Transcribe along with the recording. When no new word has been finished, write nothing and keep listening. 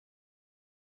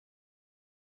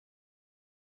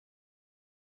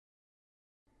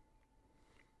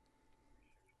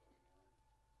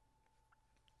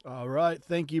All right.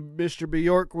 Thank you, Mr.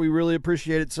 Bjork. We really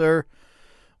appreciate it, sir.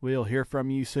 We'll hear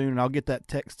from you soon, and I'll get that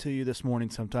text to you this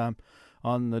morning sometime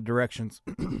on the directions.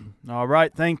 All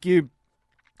right. Thank you.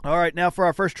 All right. Now for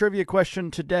our first trivia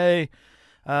question today.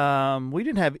 We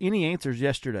didn't have any answers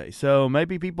yesterday, so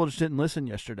maybe people just didn't listen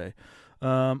yesterday.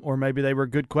 Or maybe they were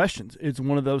good questions. It's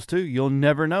one of those two. You'll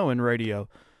never know in radio.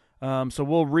 So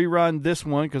we'll rerun this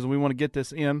one because we want to get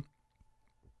this in.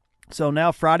 So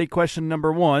now Friday question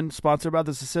number 1, sponsored by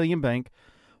the Sicilian Bank.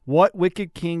 What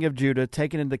wicked king of Judah,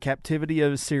 taken into captivity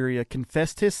of Assyria,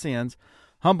 confessed his sins,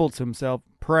 humbled himself,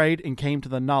 prayed, and came to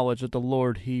the knowledge that the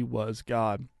Lord, he was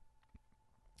God?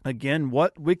 Again,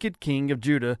 what wicked king of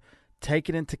Judah,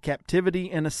 taken into captivity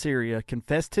in Assyria,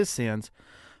 confessed his sins,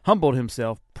 humbled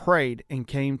himself, prayed, and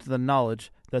came to the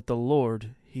knowledge that the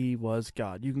Lord, he was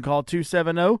God? You can call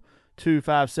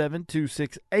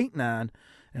 270-257-2689,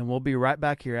 and we'll be right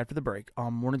back here after the break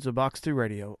on Mornings of Box 2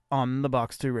 Radio on the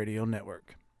Box 2 Radio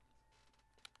Network.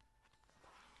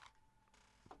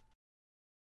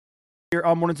 Here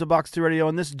on Mornings of Box 2 Radio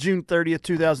on this June 30th,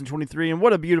 2023, and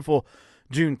what a beautiful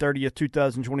June 30th,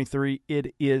 2023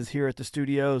 it is here at the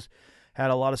studios. Had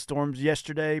a lot of storms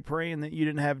yesterday, praying that you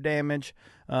didn't have damage.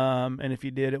 And if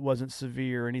you did, it wasn't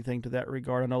severe or anything to that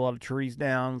regard. I know a lot of trees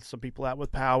down, some people out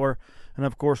with power. And,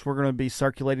 of course, we're going to be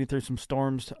circulating through some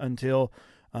storms until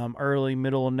early,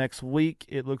 middle of next week.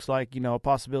 It looks like, a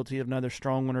possibility of another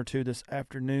strong one or two this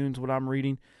afternoon is what I'm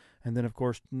reading. And then, of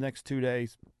course, the next 2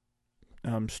 days,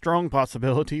 strong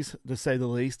possibilities, to say the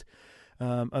least,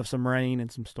 of some rain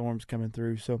and some storms coming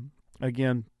through. So,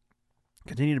 again,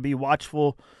 continue to be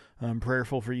watchful.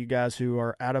 Prayerful for you guys who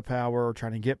are out of power or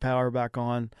trying to get power back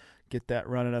on, get that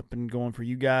running up and going for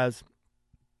you guys.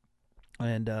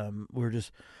 And we're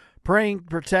just praying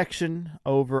protection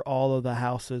over all of the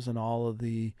houses and all of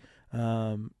the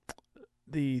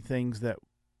things that,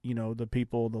 the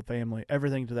people, the family,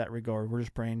 everything to that regard. We're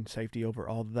just praying safety over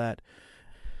all of that.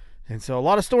 And so a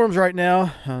lot of storms right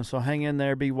now, so hang in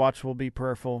there, be watchful, be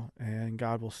prayerful, and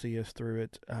God will see us through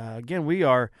it. Again,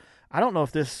 I don't know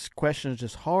if this question is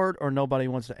just hard or nobody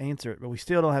wants to answer it, but we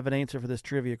still don't have an answer for this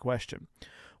trivia question.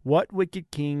 What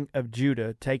wicked king of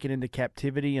Judah, taken into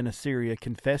captivity in Assyria,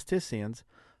 confessed his sins,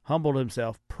 humbled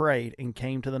himself, prayed, and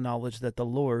came to the knowledge that the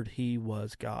Lord, he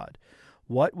was God?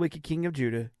 What wicked king of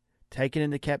Judah, taken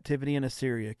into captivity in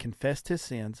Assyria, confessed his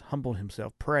sins, humbled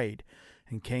himself, prayed,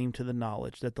 and came to the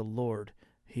knowledge that the Lord,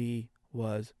 he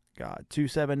was God?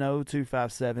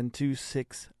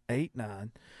 270-257-2689.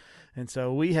 And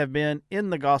so we have been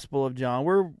in the Gospel of John.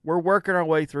 We're working our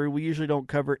way through. We usually don't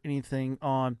cover anything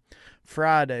on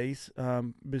Fridays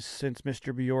since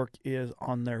Mr. Bjork is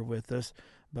on there with us.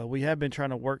 But we have been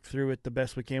trying to work through it the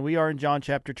best we can. We are in John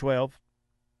chapter 12.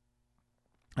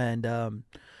 And I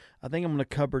think I'm going to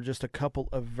cover just a couple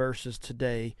of verses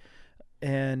today.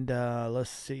 And let's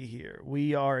see here.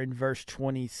 We are in verse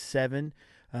 27.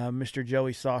 Mr.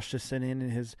 Joey Sosh just sent in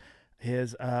his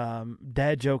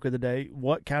dad joke of the day.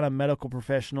 What kind of medical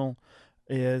professional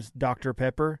is Dr.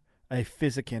 Pepper? A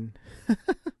physician.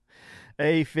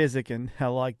 A physician. I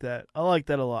like that. I like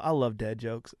that a lot. I love dad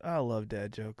jokes.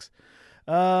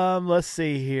 Let's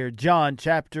see here. John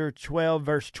chapter 12,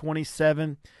 verse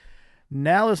 27.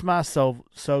 Now is my soul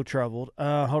so troubled.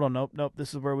 Hold on. Nope.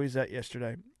 This is where we was at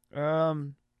yesterday. I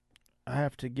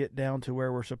have to get down to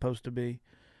where we're supposed to be.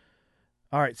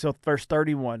 All right, so verse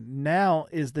 31. Now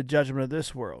is the judgment of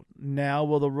this world. Now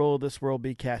will the rule of this world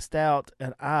be cast out,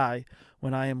 and I,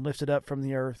 when I am lifted up from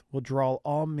the earth, will draw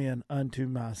all men unto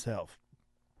myself.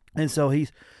 And so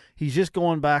he's just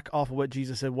going back off of what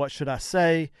Jesus said. What should I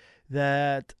say?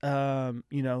 That,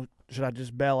 should I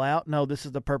just bail out? No, this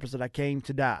is the purpose that I came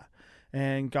to die.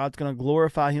 And God's going to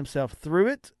glorify himself through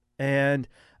it. And,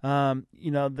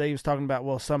 they was talking about,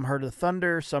 well, some heard the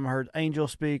thunder, some heard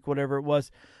angels speak, whatever it was.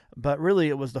 But really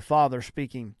it was the Father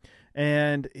speaking.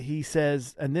 And he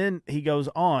says, and then he goes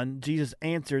on, Jesus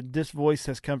answered, this voice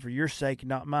has come for your sake,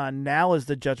 not mine. Now is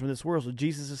the judgment of this world. So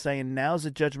Jesus is saying, now is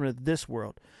the judgment of this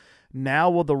world. Now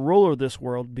will the ruler of this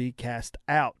world be cast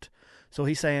out. So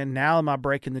he's saying, now am I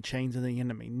breaking the chains of the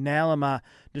enemy. Now am I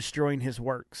destroying his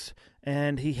works.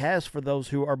 And he has for those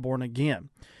who are born again.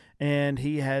 And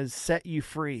he has set you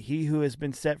free. He who has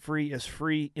been set free is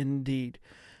free indeed.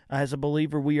 As a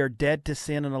believer, we are dead to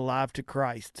sin and alive to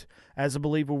Christ. As a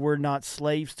believer, we're not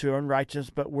slaves to unrighteousness,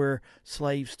 but we're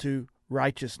slaves to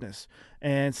righteousness.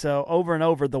 And so over and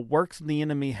over, the works of the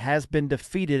enemy has been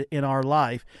defeated in our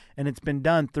life, and it's been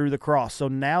done through the cross. So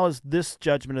now is this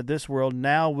judgment of this world.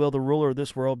 Now will the ruler of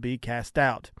this world be cast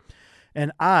out.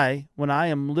 And I, when I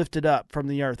am lifted up from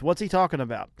the earth, what's he talking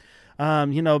about?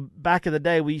 Back in the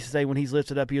day, we used to say when he's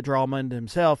lifted up, he'll draw them unto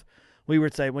himself. We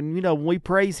would say, when we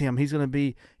praise him,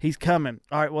 he's coming.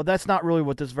 All right, well, that's not really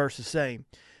what this verse is saying.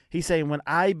 He's saying, when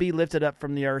I be lifted up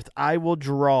from the earth, I will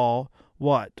draw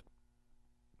what?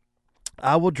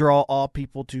 I will draw all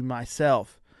people to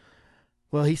myself.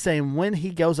 Well, he's saying when he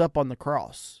goes up on the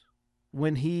cross,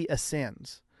 when he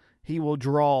ascends, he will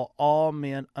draw all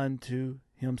men unto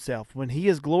himself. When he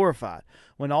is glorified,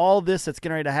 when all this that's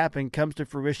getting ready to happen comes to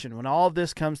fruition, when all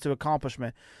this comes to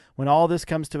accomplishment, when all this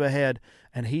comes to a head,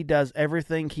 and he does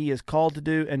everything he is called to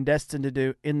do and destined to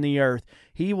do in the earth,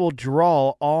 he will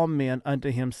draw all men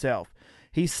unto himself.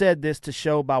 He said this to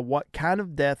show by what kind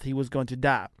of death he was going to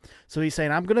die. So he's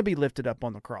saying, I'm going to be lifted up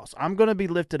on the cross. I'm going to be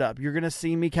lifted up. You're going to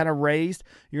see me kind of raised.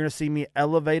 You're going to see me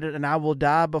elevated, and I will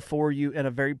die before you in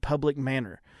a very public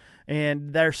manner.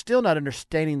 And they're still not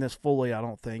understanding this fully, I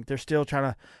don't think. They're still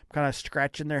trying to kind of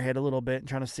scratching their head a little bit and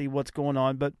trying to see what's going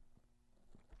on. But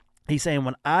he's saying,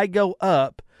 when I go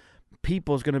up,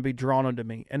 people's going to be drawn unto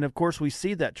me. And, of course, we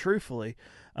see that truthfully.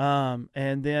 And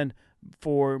then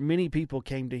for many people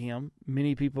came to him.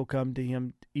 Many people come to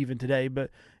him even today,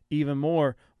 but even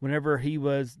more whenever he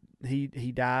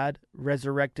died,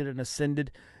 resurrected, and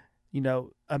ascended,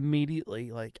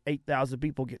 immediately like 8,000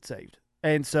 people get saved.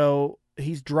 And so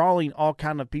he's drawing all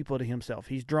kind of people to himself.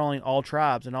 He's drawing all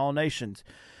tribes and all nations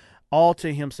all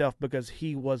to himself because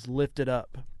he was lifted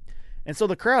up. And so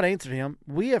the crowd answered him,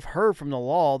 we have heard from the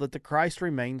law that the Christ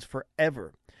remains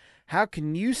forever. How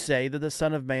can you say that the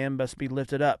Son of Man must be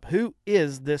lifted up? Who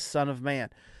is this Son of Man?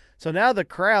 So now the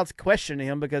crowd's questioning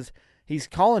him because he's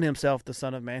calling himself the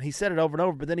Son of Man. He said it over and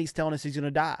over, but then he's telling us he's going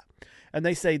to die. And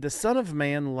they say the Son of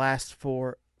Man lasts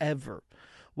forever.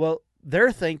 Well,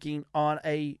 they're thinking on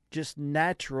a just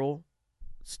natural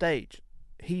stage.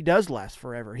 He does last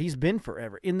forever. He's been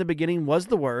forever. In the beginning was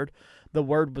the Word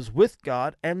was with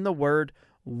God, and the Word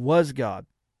was God.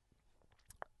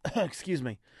 Excuse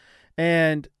me.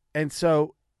 And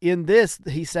so in this,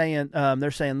 he's saying, they're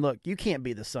saying, look, you can't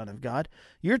be the Son of God.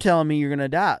 You're telling me you're going to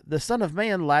die. The Son of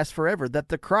Man lasts forever, that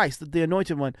the Christ, that the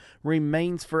Anointed One,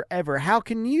 remains forever. How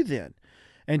can you then?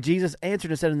 And Jesus answered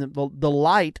and said, the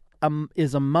light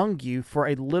is among you for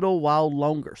a little while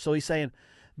longer. So he's saying,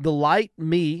 the light,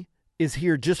 me, is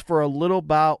here just for a little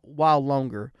while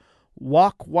longer.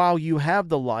 Walk while you have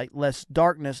the light, lest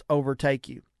darkness overtake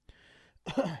you.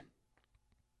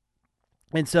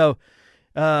 And so,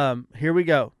 here we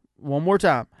go. One more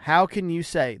time. How can you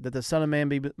say that the Son of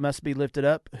Man must be lifted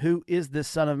up? Who is this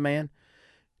Son of Man?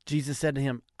 Jesus said to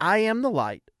him, I am the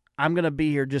light. I'm going to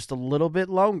be here just a little bit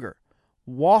longer.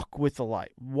 Walk with the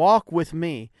light. Walk with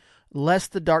me,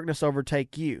 lest the darkness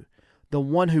overtake you. The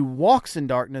one who walks in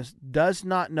darkness does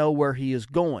not know where he is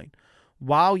going.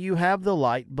 While you have the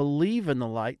light, believe in the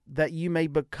light, that you may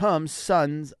become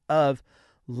sons of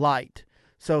light.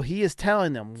 So he is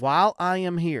telling them, while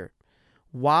I'm here,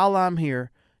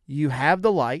 you have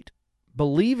the light,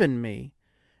 believe in me,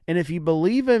 and if you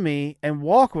believe in me and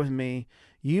walk with me,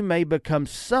 you may become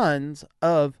sons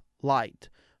of light,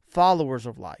 followers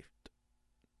of light,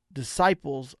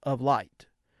 disciples of light.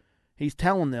 He's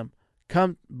telling them,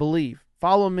 come believe,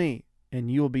 follow me,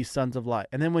 and you will be sons of light.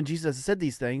 And then when Jesus said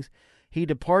these things, he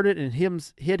departed and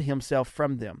hid himself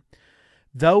from them.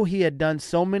 Though he had done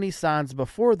so many signs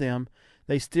before them,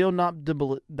 they still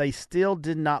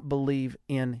did not believe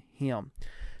in him.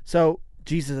 So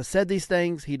Jesus has said these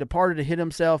things. He departed and hid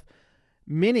himself.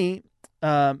 He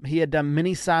had done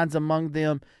many signs among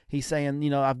them. He's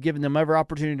saying, I've given them every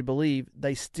opportunity to believe.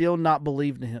 They still not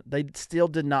believed in him. They still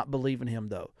did not believe in him,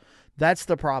 though. That's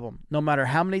the problem. No matter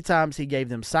how many times he gave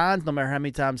them signs, no matter how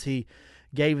many times he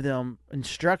gave them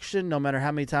instruction, no matter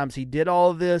how many times he did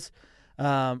all of this,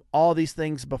 all these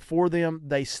things before them,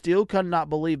 they still could not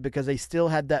believe because they still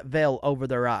had that veil over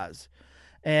their eyes.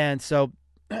 And so,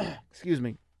 excuse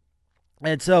me.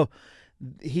 And so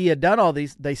he had done all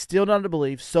these, they still not to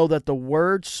believe, so that the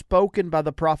word spoken by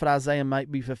the prophet Isaiah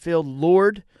might be fulfilled.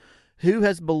 Lord, who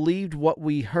has believed what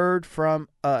we heard from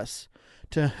us?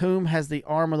 To whom has the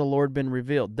arm of the Lord been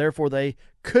revealed? Therefore they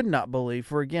could not believe.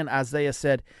 For again, Isaiah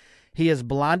said, he has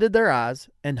blinded their eyes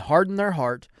and hardened their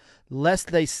heart, lest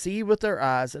they see with their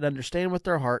eyes and understand with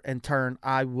their heart and turn,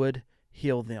 I would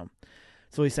heal them.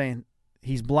 So he's saying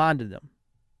he's blinded them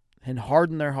and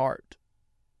hardened their heart.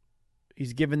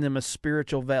 He's given them a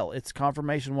spiritual veil. It's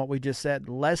confirmation of what we just said,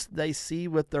 lest they see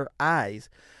with their eyes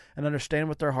and understand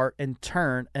with their heart and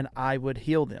turn, and I would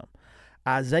heal them.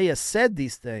 Isaiah said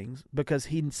these things because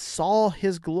he saw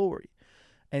his glory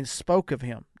and spoke of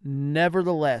him.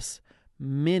 Nevertheless,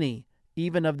 many,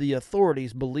 even of the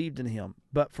authorities, believed in him,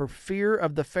 but for fear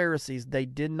of the Pharisees, they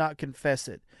did not confess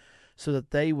it, so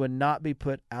that they would not be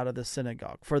put out of the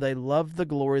synagogue. For they love the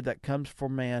glory that comes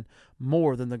from man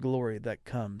more than the glory that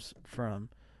comes from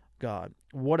God.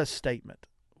 What a statement.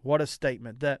 What a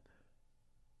statement that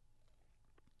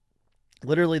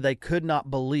literally they could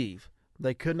not believe.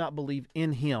 They could not believe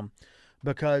in him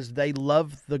because they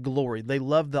loved the glory. They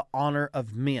loved the honor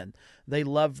of men. They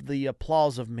loved the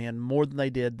applause of men more than they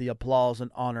did the applause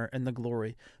and honor and the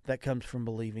glory that comes from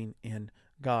believing in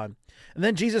God. And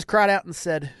then Jesus cried out and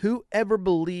said, "Whoever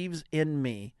believes in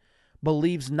me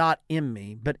believes not in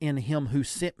me, but in him who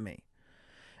sent me.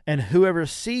 And whoever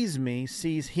sees me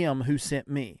sees him who sent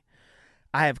me.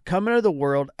 I have come into the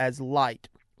world as light,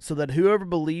 so that whoever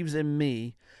believes in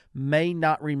me may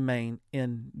not remain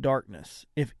in darkness.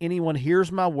 If anyone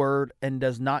hears my word and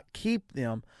does not keep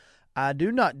them, I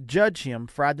do not judge him,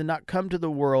 for I did not come to the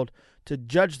world to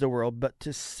judge the world, but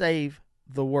to save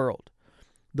the world.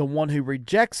 The one who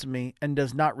rejects me and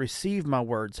does not receive my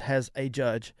words has a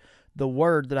judge. The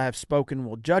word that I have spoken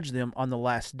will judge them on the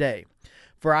last day.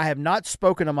 For I have not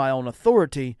spoken on my own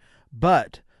authority,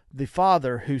 but the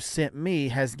Father who sent me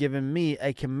has given me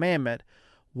a commandment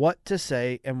what to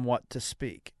say and what to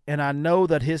speak. And I know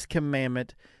that his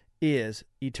commandment is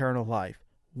eternal life.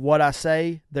 What I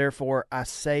say, therefore, I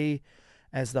say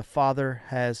as the Father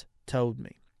has told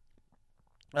me."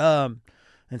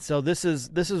 And so this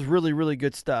is really, really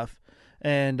good stuff.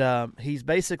 And he's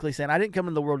basically saying, I didn't come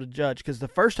into the world to judge, because the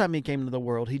first time he came into the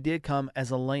world, he did come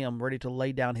as a lamb ready to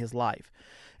lay down his life.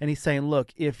 And he's saying,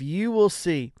 look, if you will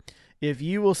see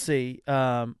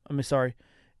him as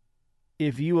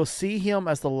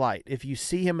the light, if you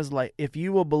see him as light, if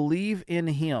you will believe in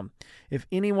him, if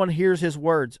anyone hears his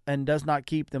words and does not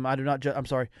keep them, I do not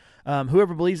judge.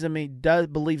 Whoever believes in me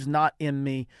believes not in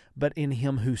me, but in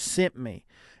him who sent me.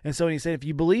 And so he said, if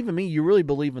you believe in me, you really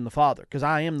believe in the Father, because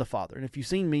I am the Father. And if you've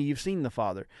seen me, you've seen the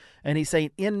Father. And he's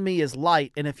saying, in me is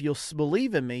light, and if you'll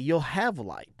believe in me, you'll have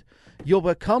light. You'll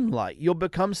become light. You'll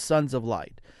become sons of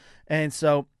light. And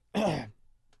so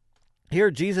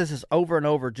here Jesus is over and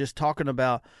over just talking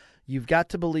about, you've got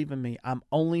to believe in me. I'm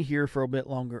only here for a bit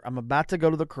longer. I'm about to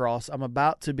go to the cross. I'm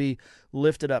about to be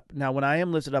lifted up. Now, when I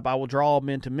am lifted up, I will draw all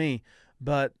men to me.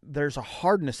 But there's a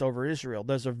hardness over Israel.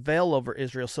 There's a veil over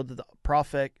Israel, so that the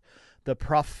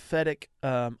prophetic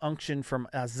unction from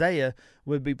Isaiah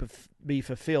would be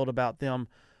fulfilled about them,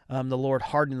 the Lord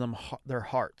hardening their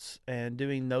hearts and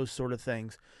doing those sort of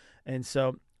things. And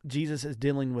so Jesus is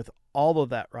dealing with all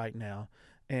of that right now.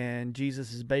 And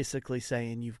Jesus is basically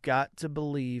saying, you've got to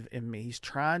believe in me. He's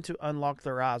trying to unlock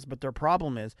their eyes, but their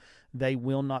problem is they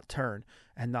will not turn.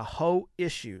 And the whole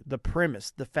issue, the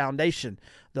premise, the foundation,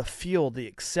 the fuel, the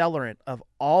accelerant of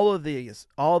all this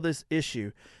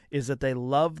issue is that they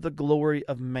love the glory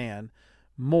of man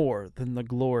more than the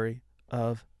glory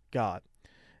of God.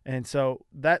 And so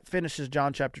that finishes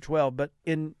John chapter 12. But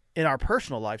in our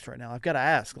personal lives right now, I've got to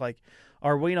ask,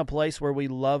 are we in a place where we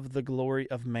love the glory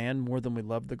of man more than we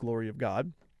love the glory of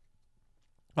God?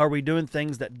 Are we doing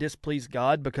things that displease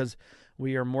God because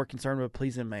we are more concerned with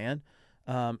pleasing man?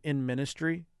 In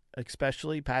ministry,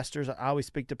 especially pastors, I always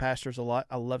speak to pastors a lot.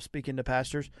 I love speaking to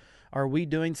pastors. Are we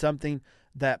doing something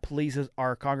that pleases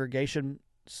our congregation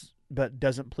but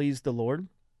doesn't please the Lord?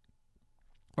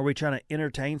 Are we trying to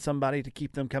entertain somebody to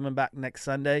keep them coming back next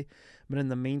Sunday, but in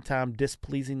the meantime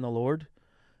displeasing the Lord?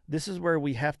 This is where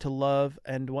we have to love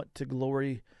and want to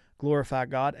glorify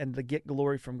God, and to get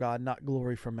glory from God, not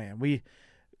glory from man.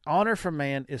 Honor from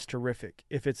man is terrific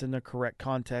if it's in the correct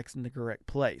context, in the correct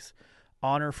place.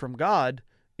 Honor from God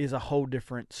is a whole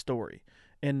different story.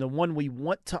 And the one we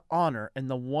want to honor, and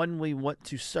the one we want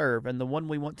to serve, and the one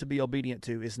we want to be obedient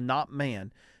to is not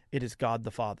man. It is God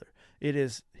the Father. It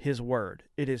is his word.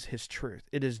 It is his truth.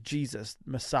 It is Jesus,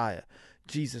 Messiah,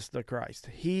 Jesus the Christ.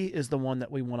 He is the one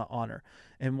that we want to honor.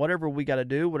 And whatever we got to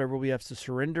do, whatever we have to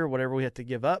surrender, whatever we have to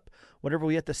give up, whatever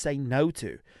we have to say no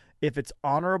to, if it's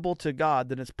honorable to God,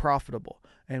 then it's profitable.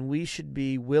 And we should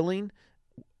be willing,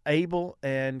 able,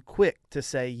 and quick to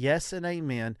say yes and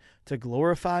amen to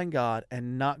glorifying God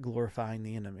and not glorifying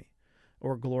the enemy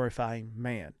or glorifying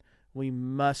man. We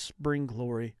must bring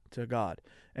glory to God.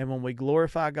 And when we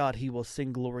glorify God, he will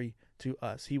sing glory to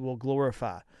us. He will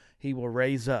glorify. He will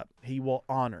raise up. He will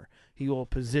honor. He will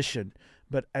position.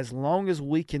 But as long as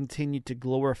we continue to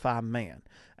glorify man,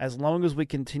 as long as we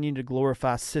continue to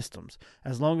glorify systems,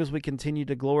 as long as we continue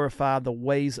to glorify the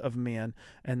ways of men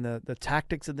and the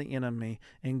tactics of the enemy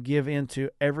and give into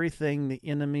everything the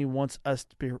enemy wants us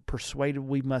to be persuaded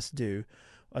we must do,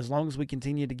 as long as we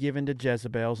continue to give into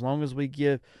Jezebel, as long as we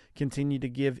continue to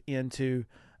give into,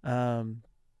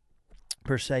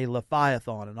 per se,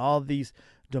 Leviathan and all these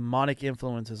demonic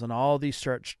influences and all these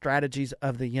strategies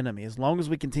of the enemy. As long as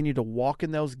we continue to walk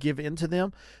in those, give into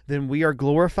them, then we are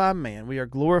glorifying man. We are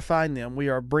glorifying them. We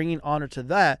are bringing honor to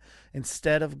that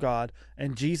instead of God.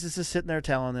 And Jesus is sitting there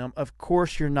telling them, of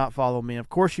course you're not following me. Of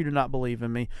course you do not believe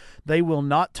in me. They will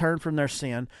not turn from their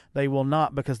sin. They will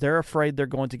not, because they're afraid they're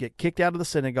going to get kicked out of the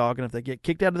synagogue. And if they get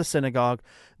kicked out of the synagogue,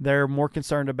 they're more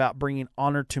concerned about bringing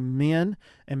honor to men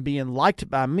and being liked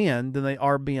by men than they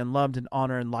are being loved and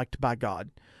honored and liked by God.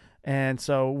 And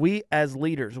so we as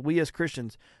leaders, we as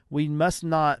Christians, we must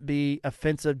not be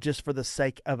offensive just for the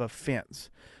sake of offense,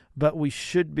 but we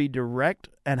should be direct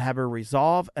and have a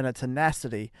resolve and a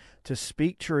tenacity to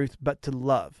speak truth, but to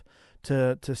love,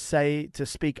 to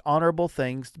speak honorable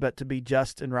things, but to be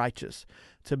just and righteous,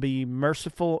 to be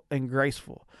merciful and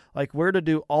graceful. Like, we're to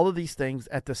do all of these things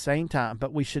at the same time,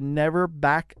 but we should never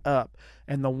back up.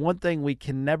 And the one thing we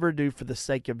can never do for the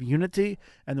sake of unity,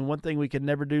 and the one thing we can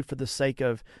never do for the sake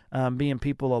of being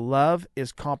people of love,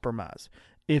 is compromise.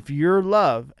 If your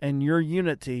love and your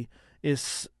unity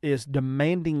is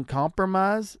demanding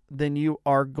compromise, then you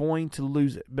are going to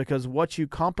lose it, because what you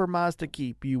compromise to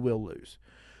keep, you will lose.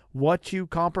 What you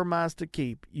compromise to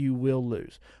keep, you will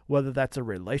lose. Whether that's a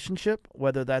relationship,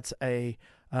 whether that's a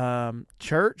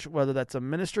church, whether that's a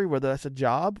ministry, whether that's a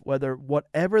job,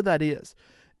 whatever that is,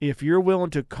 if you're willing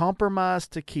to compromise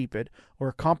to keep it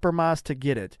or compromise to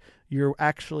get it, you're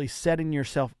actually setting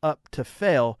yourself up to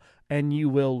fail, and you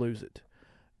will lose it.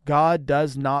 God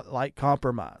does not like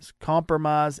compromise.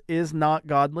 Compromise is not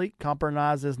godly.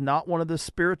 Compromise is not one of the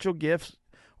spiritual gifts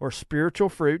or spiritual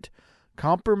fruit.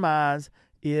 Compromise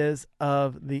is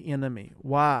of the enemy.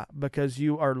 Why? Because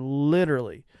you are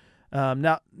literally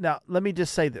now let me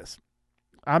just say this.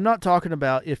 I'm not talking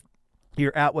about if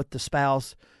you're out with the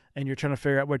spouse and you're trying to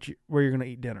figure out where you're going to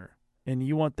eat dinner, and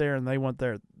you want there and they want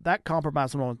there. That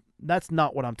compromise, that's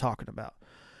not what I'm talking about.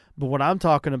 But what I'm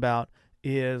talking about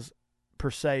is,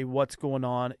 per se, what's going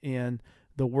on in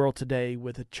the world today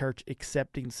with the church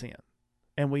accepting sin.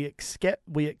 And we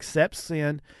accept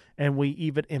sin, and we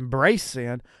even embrace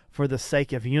sin for the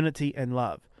sake of unity and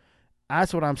love.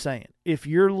 That's what I'm saying. If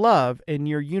your love and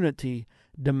your unity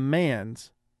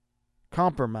demands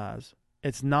compromise,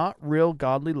 it's not real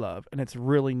godly love, and it's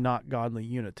really not godly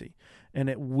unity, and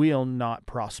it will not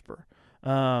prosper.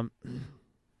 And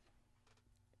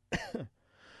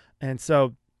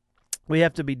so we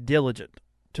have to be diligent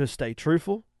to stay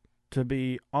truthful, to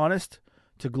be honest,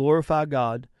 to glorify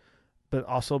God, but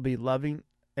also be loving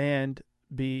and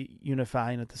be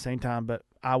unifying at the same time. But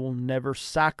I will never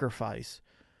sacrifice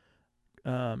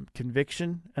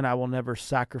conviction, and I will never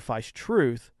sacrifice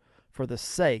truth for the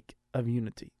sake of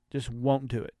unity. Just won't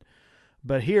do it.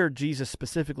 But here, Jesus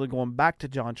specifically, going back to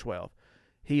John 12,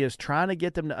 he is trying to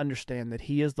get them to understand that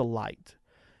he is the light.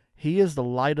 He is the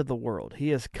light of the world. He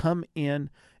has come in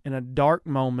a dark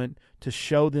moment to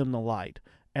show them the light.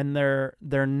 And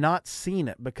they're not seeing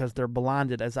it because they're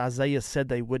blinded, as Isaiah said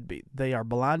they would be. They are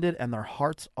blinded, and their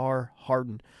hearts are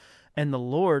hardened. And the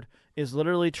Lord is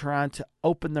literally trying to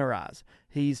open their eyes.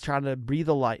 He's trying to breathe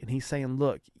the light, and he's saying,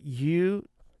 look,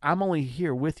 I'm only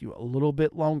here with you a little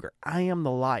bit longer. I am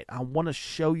the light. I want to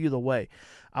show you the way.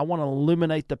 I want to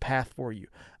illuminate the path for you.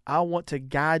 I want to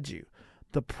guide you.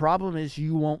 The problem is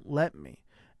you won't let me.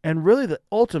 And really the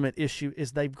ultimate issue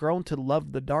is they've grown to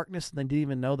love the darkness, and they didn't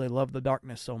even know they love the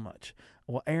darkness so much.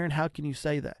 Well, Aaron, how can you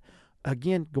say that?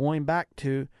 Again, going back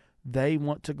to, they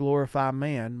want to glorify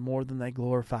man more than they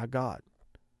glorify God.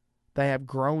 They have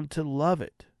grown to love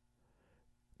it.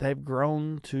 They've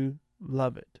grown to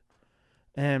love it.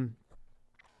 And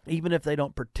even if they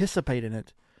don't participate in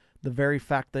it, the very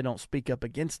fact they don't speak up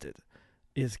against it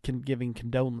is giving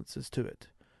condolences to it.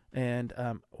 And,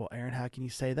 well, Aaron, how can you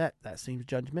say that? That seems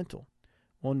judgmental.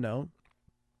 Well, no.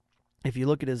 If you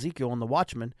look at Ezekiel on the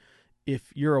watchman,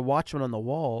 if you're a watchman on the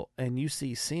wall and you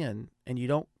see sin and you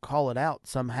don't call it out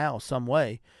somehow, some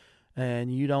way,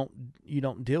 and you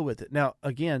don't deal with it. Now,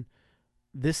 again,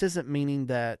 this isn't meaning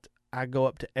that I go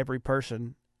up to every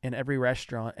person in every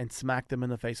restaurant and smack them in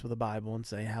the face with a Bible and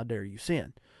say, how dare you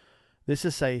sin? This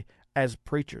is say, as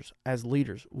preachers, as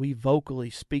leaders, we vocally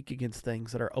speak against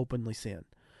things that are openly sin.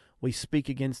 We speak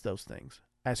against those things.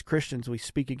 As Christians, we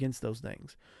speak against those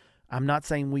things. I'm not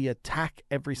saying we attack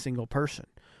every single person.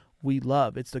 We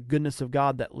love. It's the goodness of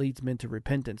God that leads men to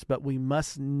repentance. But we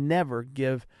must never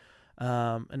give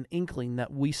an inkling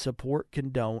that we support,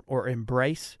 condone, or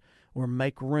embrace, or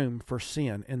make room for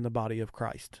sin in the body of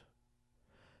Christ.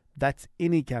 That's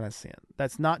any kind of sin.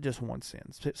 That's not just one sin.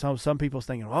 So some people's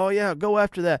thinking, oh yeah, go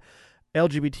after that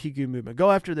LGBTQ movement. Go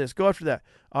after this. Go after that.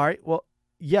 All right, well,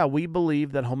 yeah, we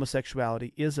believe that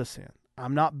homosexuality is a sin.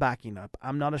 I'm not backing up.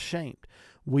 I'm not ashamed.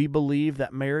 We believe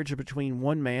that marriage is between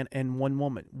one man and one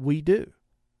woman. We do.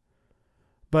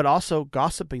 But also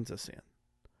gossiping's a sin.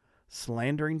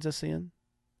 Slandering's a sin.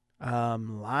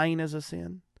 Lying is a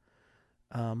sin.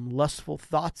 Lustful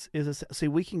thoughts is a sin. See,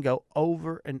 we can go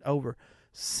over and over.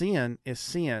 Sin is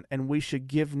sin, and we should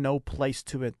give no place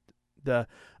to it. The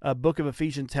book of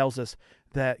Ephesians tells us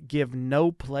that give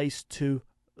no place to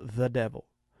the devil,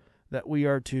 that we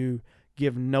are to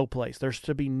give no place. There's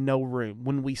to be no room.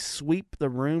 When we sweep the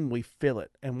room, we fill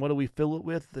it. And what do we fill it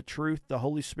with? The truth, the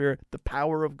Holy Spirit, the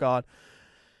power of God,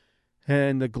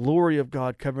 and the glory of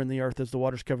God covering the earth as the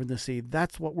waters covering the sea.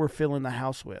 That's what we're filling the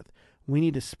house with. We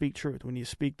need to speak truth. We need to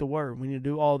speak the word. We need to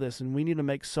do all this. And we need to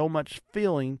make so much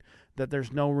filling that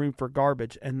there's no room for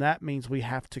garbage. And that means we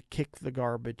have to kick the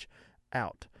garbage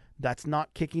out. That's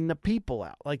not kicking the people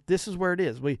out. Like, this is where it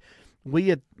is.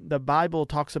 The Bible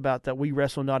talks about that we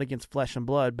wrestle not against flesh and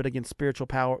blood, but against spiritual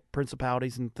power,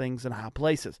 principalities and things in high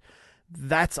places.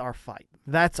 That's our fight.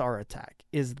 That's our attack,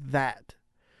 is that.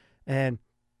 And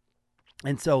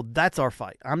so that's our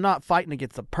fight. I'm not fighting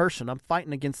against a person. I'm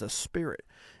fighting against a spirit.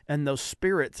 And those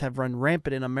spirits have run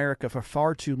rampant in America for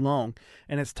far too long.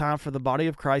 And it's time for the body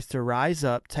of Christ to rise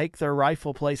up, take their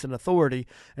rightful place in authority,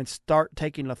 and start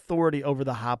taking authority over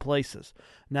the high places.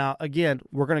 Now, again,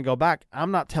 we're going to go back.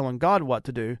 I'm not telling God what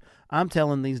to do. I'm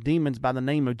telling these demons by the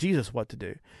name of Jesus what to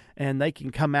do. And they can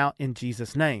come out in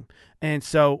Jesus' name. And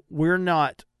so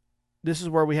this is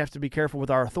where we have to be careful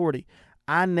with our authority.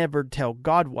 I never tell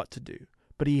God what to do,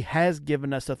 but he has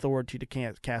given us authority to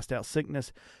cast out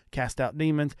sickness, cast out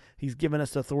demons. He's given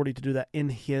us authority to do that in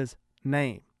his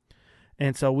name.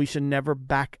 And so we should never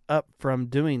back up from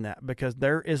doing that, because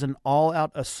there is an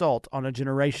all-out assault on a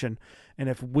generation. And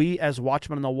if we as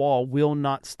watchmen on the wall will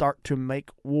not start to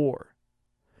make war,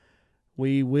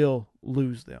 we will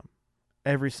lose them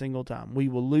every single time. We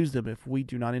will lose them if we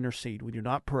do not intercede. We do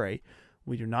not pray.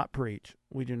 We do not preach.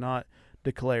 We do not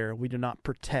declare. We do not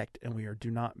protect, and we do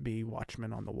not be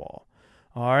watchmen on the wall.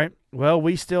 All right. Well,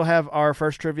 we still have our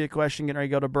first trivia question getting ready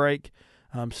to go to break.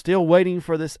 I'm still waiting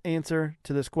for this answer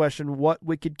to this question. What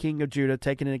wicked king of Judah,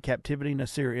 taken into captivity in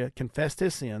Assyria, confessed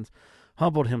his sins,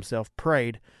 humbled himself,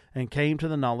 prayed, and came to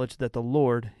the knowledge that the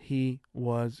Lord, he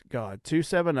was God?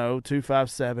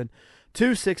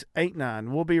 270-257-2689.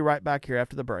 We'll be right back here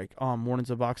after the break on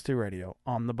Mornings of Box 2 Radio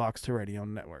on the Box 2 Radio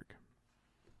Network.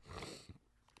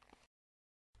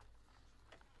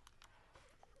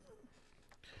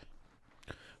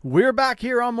 We're back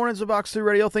here on Mornings of Box 2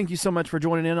 Radio. Thank you so much for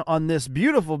joining in on this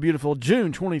beautiful, beautiful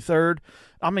June 23rd.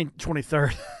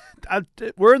 23rd.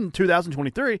 We're in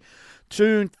 2023.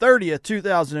 June 30th,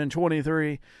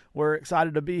 2023. We're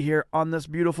excited to be here on this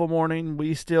beautiful morning.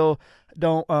 We still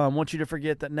don't want you to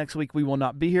forget that next week we will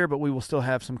not be here, but we will still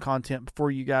have some content for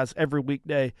you guys every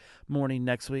weekday morning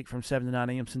next week from 7 to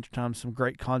 9 a.m. Central Time. Some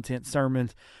great content,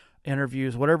 sermons,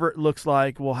 interviews, whatever it looks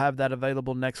like. We'll have that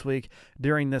available next week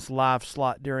during this live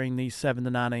slot during the 7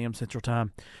 to 9 a.m. Central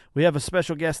Time. We have a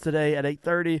special guest today at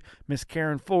 8:30, Miss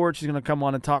Karen Ford. She's going to come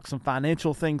on and talk some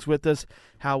financial things with us,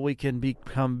 how we can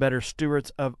become better stewards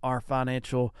of our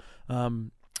financial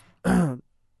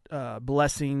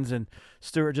blessings and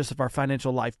steward just of our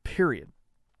financial life, period.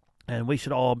 And we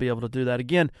should all be able to do that.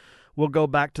 Again, we'll go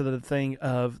back to the thing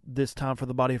of this time for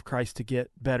the body of Christ to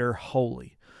get better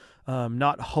holy.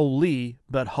 Not holy,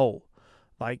 but whole,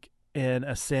 like in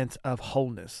a sense of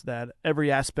wholeness, that every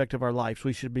aspect of our lives,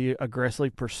 we should be aggressively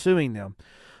pursuing them,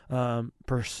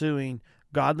 pursuing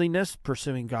godliness,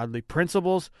 pursuing godly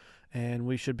principles, and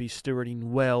we should be stewarding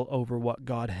well over what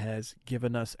God has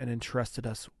given us and entrusted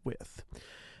us with.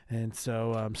 And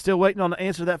so I'm still waiting on the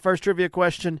answer to that first trivia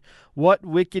question. What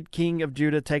wicked king of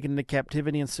Judah, taken into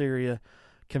captivity in Syria,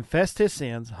 confessed his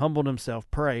sins, humbled himself,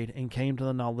 prayed, and came to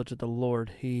the knowledge of the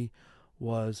Lord, he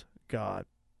was God?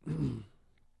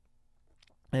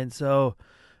 And so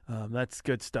that's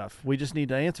good stuff. We just need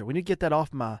to answer. We need to get that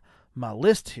off my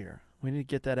list here. We need to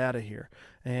get that out of here.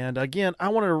 And again, I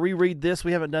wanted to reread this.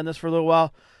 We haven't done this for a little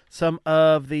while. Some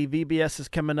of the VBS is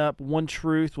coming up. One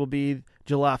Truth will be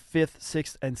July 5th,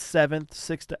 6th, and 7th,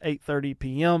 6 to 8:30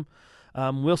 p.m.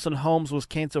 Wilson Holmes was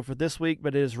canceled for this week,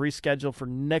 but it is rescheduled for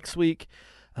next week.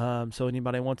 So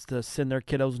anybody wants to send their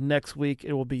kiddos next week,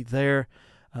 it will be there,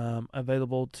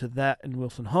 available to that in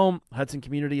Wilson Home. Hudson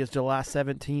Community is July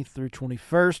 17th through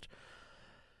 21st.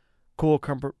 Coyle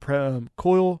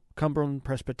Cumberland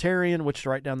Presbyterian, which is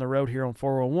right down the road here on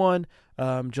 401,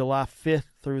 July 5th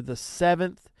through the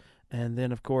 7th. And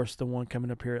then, of course, the one coming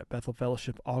up here at Bethel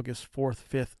Fellowship, August 4th,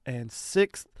 5th, and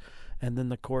 6th. And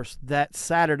then, of course, that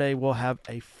Saturday we'll have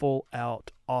a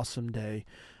full-out awesome day.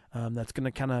 That's going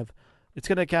to kind of it's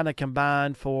going to kind of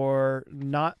combine for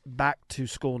not back to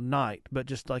school night, but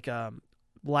just like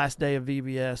last day of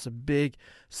VBS, a big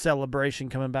celebration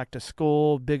coming back to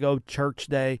school, big old church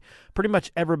day. Pretty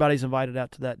much everybody's invited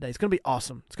out to that day. It's going to be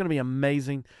awesome. It's going to be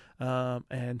amazing.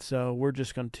 And so we're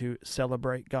just going to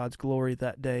celebrate God's glory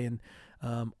that day and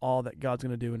all that God's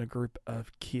going to do in a group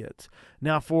of kids.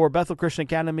 Now, for Bethel Christian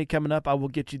Academy coming up, I will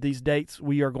get you these dates.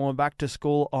 We are going back to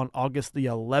school on August the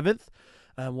 11th.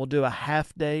 We'll do a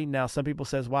half day. Now, some people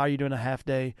says, why are you doing a half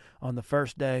day on the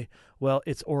first day? Well,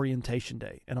 it's orientation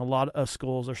day, and a lot of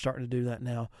schools are starting to do that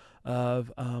now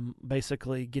of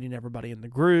basically getting everybody in the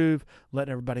groove,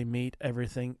 letting everybody meet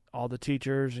everything, all the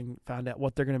teachers, and find out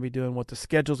what they're going to be doing, what the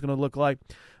schedule is going to look like.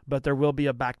 But there will be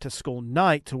a back-to-school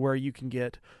night to where you can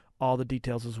get all the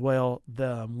details as well,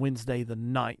 the Wednesday the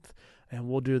 9th. And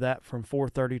we'll do that from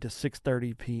 4:30 to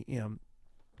 6:30 p.m.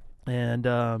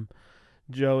 And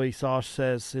Joey Sosh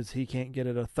says since he can't get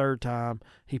it a third time,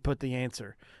 he put the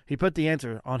answer. He put the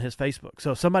answer on his Facebook.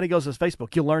 So if somebody goes to his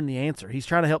Facebook, you'll learn the answer. He's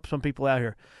trying to help some people out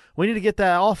here. We need to get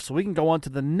that off so we can go on to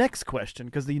the next question,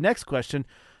 because the next question,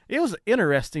 it was an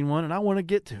interesting one, and I want to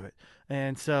get to it.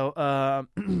 And so,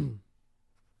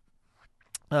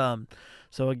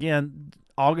 so again,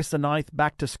 August the 9th,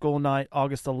 back to school night.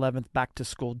 August 11th, back to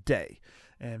school day.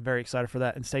 And very excited for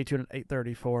that. And stay tuned at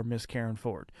 8:30 for Miss Karen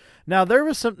Ford. Now, there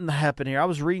was something that happened here. I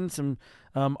was reading some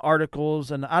articles,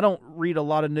 and I don't read a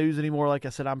lot of news anymore. Like I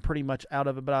said, I'm pretty much out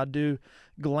of it, but I do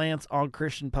glance on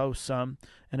Christian Post some.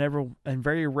 And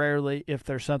very rarely, if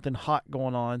there's something hot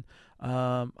going on,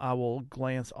 I will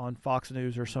glance on Fox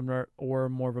News or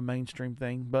more of a mainstream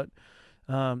thing. But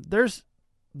I want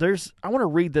to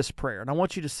read this prayer, and I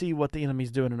want you to see what the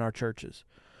enemy's doing in our churches.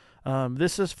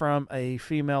 This is from a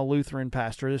female Lutheran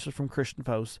pastor. This is from Christian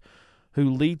Post, who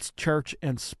leads church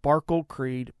in Sparkle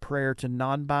Creed prayer to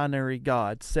non-binary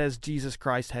God, says Jesus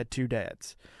Christ had two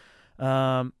dads.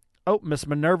 Miss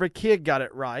Minerva Kidd got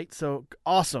it right. So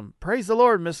awesome. Praise the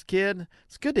Lord, Miss Kidd.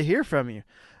 It's good to hear from you.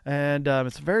 And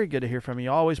it's very good to hear from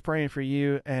you. Always praying for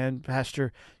you and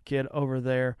Pastor Kidd over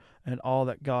there and all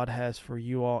that God has for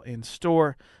you all in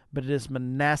store. But it is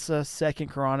Manasseh, 2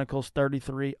 Chronicles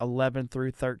 33, 11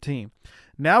 through 13.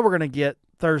 Now we're going to get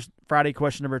Friday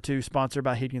question number 2, sponsored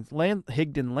by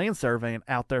Higdon Land Surveying,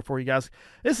 out there for you guys.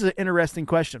 This is an interesting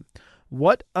question.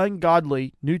 What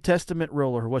ungodly New Testament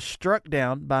ruler was struck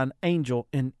down by an angel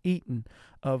and eaten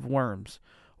of worms?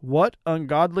 What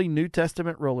ungodly New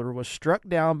Testament ruler was struck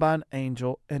down by an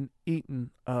angel and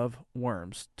eaten of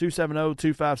worms?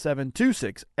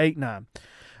 270-257-2689.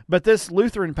 But this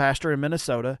Lutheran pastor in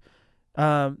Minnesota,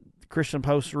 Christian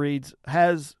Post reads,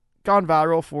 has gone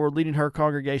viral for leading her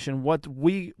congregation what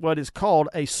is called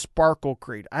a Sparkle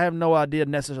Creed. I have no idea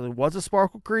necessarily what's a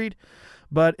Sparkle Creed,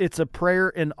 but it's a prayer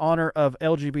in honor of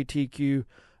LGBTQ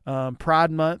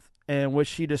Pride Month, in which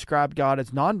she described God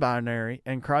as non-binary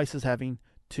and Christ as having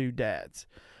two dads.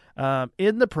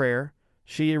 In the prayer,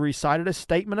 she recited a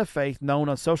statement of faith known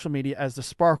on social media as the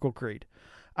Sparkle Creed.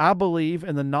 I believe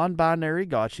in the non-binary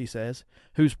God, she says,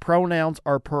 whose pronouns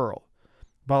are pearl.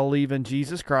 Believe in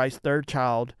Jesus Christ, their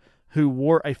child, who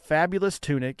wore a fabulous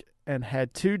tunic and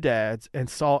had two dads and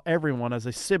saw everyone as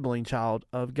a sibling child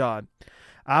of God.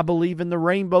 I believe in the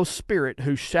rainbow spirit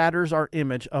who shatters our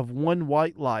image of one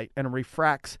white light and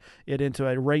refracts it into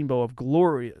a rainbow of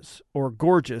glorious or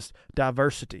gorgeous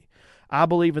diversity. I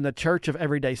believe in the church of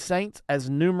everyday saints, as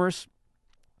numerous,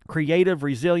 creative,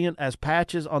 resilient as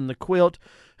patches on the quilt,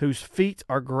 whose feet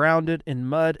are grounded in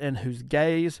mud and whose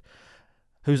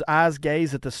eyes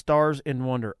gaze at the stars in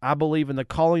wonder. I believe in the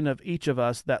calling of each of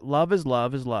us that love is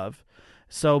love is love.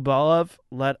 So, beloved,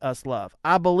 let us love.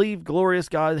 I believe, glorious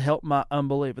God, help my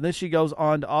unbelief. And then she goes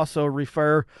on to also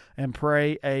refer and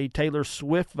pray a Taylor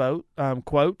Swift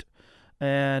quote,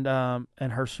 and her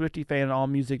Swiftie fan and all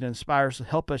music that inspires to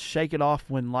help us shake it off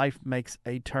when life makes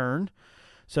a turn.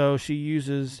 So she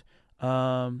uses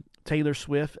Taylor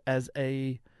Swift as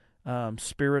a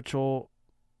spiritual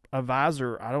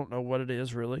advisor. I don't know what it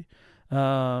is really.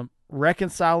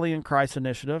 Reconciling Christ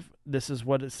Initiative. This is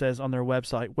what it says on their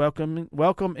website.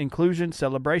 Welcome, inclusion,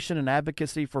 celebration, and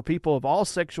advocacy for people of all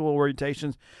sexual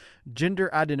orientations, gender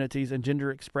identities, and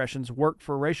gender expressions. Work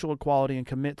for racial equality and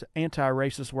commit to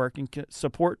anti-racist work and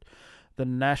support the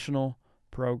national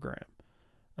program.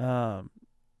 I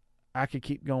could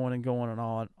keep going and going and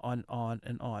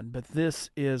on. But this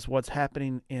is what's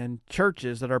happening in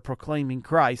churches that are proclaiming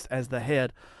Christ as the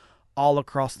head all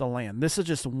across the land. This is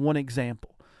just one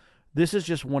example.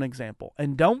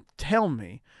 And don't tell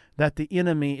me that the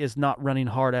enemy is not running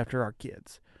hard after our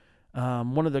kids.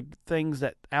 One of the things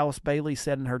that Aice Bailey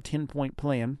said in her 10-point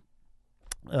plan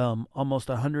almost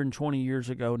 120 years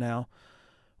ago now,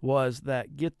 was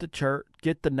that get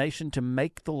the nation to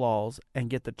make the laws and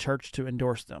get the church to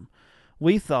endorse them.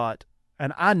 We thought,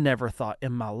 and I never thought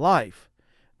in my life,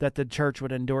 that the church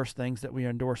would endorse things that we are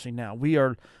endorsing now.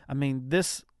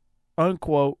 This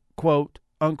unquote, quote,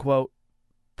 unquote,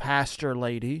 pastor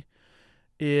lady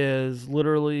is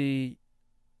literally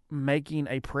making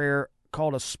a prayer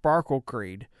called a Sparkle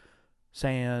Creed,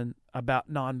 saying about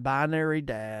non-binary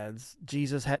dads.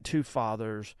 Jesus had two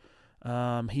fathers.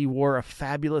 He wore a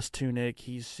fabulous tunic.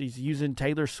 He's using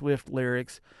Taylor Swift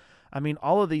lyrics.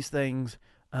 All of these things.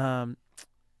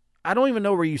 I don't even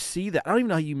know where you see that. I don't even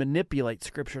know how you manipulate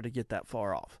Scripture to get that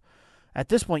far off. At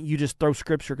this point, you just throw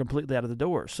Scripture completely out of the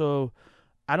door. So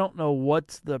I don't know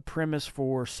what's the premise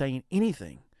for saying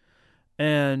anything.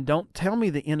 And don't tell me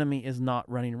the enemy is not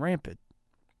running rampant.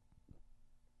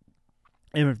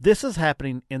 And if this is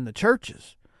happening in the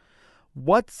churches,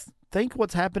 think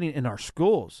what's happening in our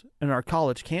schools, in our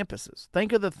college campuses.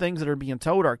 Think of the things that are being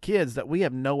told our kids that we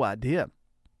have no idea.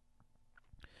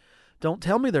 Don't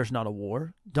tell me there's not a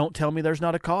war. Don't tell me there's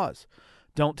not a cause.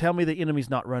 Don't tell me the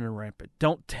enemy's not running rampant.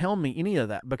 Don't tell me any of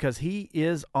that, because he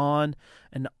is on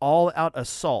an all-out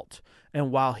assault.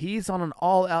 And while he's on an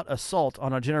all-out assault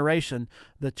on a generation,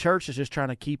 the church is just trying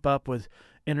to keep up with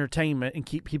entertainment and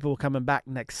keep people coming back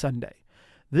next Sunday.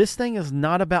 This thing is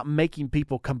not about making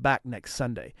people come back next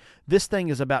Sunday. This thing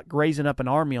is about raising up an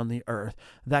army on the earth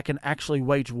that can actually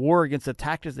wage war against the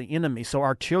tactics of the enemy, so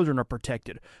our children are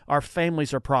protected, our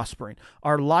families are prospering,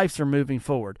 our lives are moving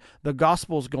forward, the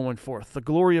gospel is going forth, the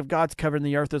glory of God's covering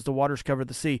the earth as the waters cover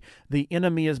the sea, the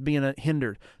enemy is being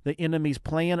hindered, the enemy's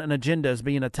plan and agenda is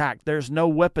being attacked. There's no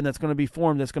weapon that's going to be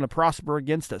formed that's going to prosper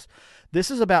against us.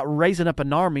 This is about raising up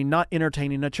an army, not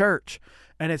entertaining a church.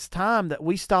 And it's time that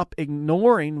we stop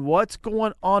ignoring what's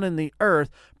going on in the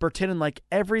earth, pretending like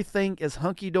everything is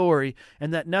hunky-dory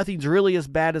and that nothing's really as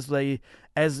bad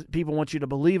as people want you to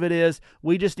believe it is.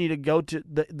 We just need to go to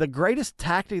the greatest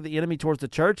tactic of the enemy towards the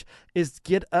church is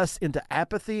get us into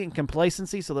apathy and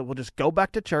complacency, so that we'll just go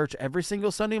back to church every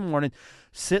single Sunday morning,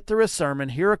 sit through a sermon,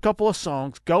 hear a couple of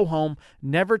songs, go home,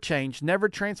 never change, never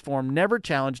transform, never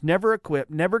challenge, never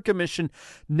equip, never commission,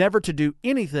 never to do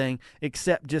anything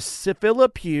except just fill a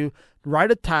pew,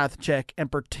 write a tithe check,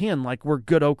 and pretend like we're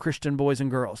good old Christian boys and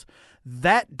girls.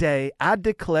 That day, I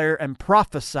declare and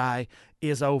prophesy,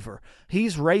 is over.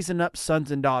 He's raising up sons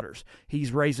and daughters.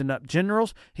 He's raising up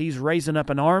generals. He's raising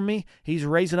up an army. He's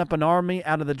raising up an army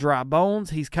out of the dry bones.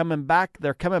 He's coming back.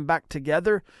 They're coming back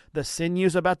together. The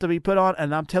sinew's about to be put on.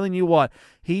 And I'm telling you what,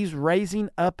 he's raising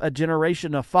up a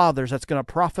generation of fathers that's going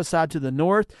to prophesy to the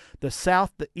north, the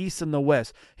south, the east, and the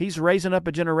west. He's raising up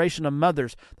a generation of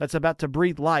mothers that's about to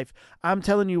breathe life. I'm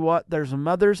telling you what, there's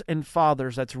mothers and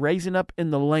fathers that's raising up in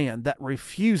the land that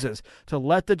refuses to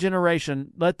let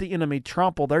the enemy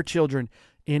trample their children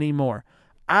anymore.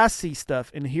 I see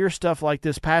stuff and hear stuff like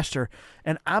this pastor,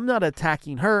 and I'm not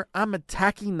attacking her. I'm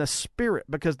attacking the spirit,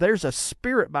 because there's a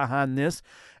spirit behind this,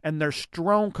 and there's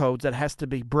strongholds that has to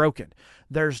be broken.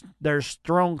 There's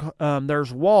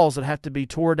walls that have to be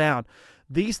torn down.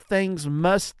 These things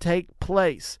must take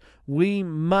place. We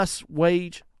must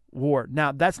wage war.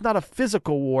 Now, that's not a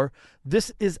physical war. This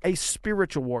is a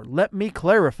spiritual war. Let me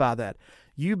clarify that.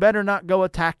 You better not go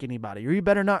attack anybody, or you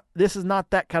better not. This is not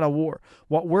that kind of war.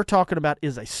 What we're talking about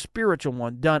is a spiritual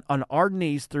one, done on our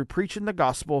knees through preaching the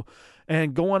gospel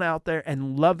and going out there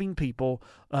and loving people,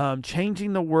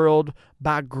 changing the world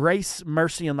by grace,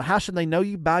 mercy, and how should they know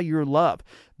you? By your love.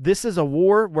 This is a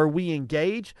war where we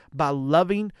engage by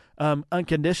loving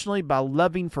unconditionally, by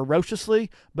loving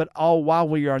ferociously, but all while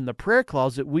we are in the prayer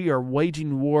closet, we are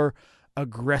waging war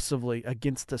aggressively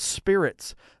against the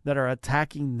spirits that are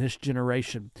attacking this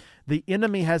generation. The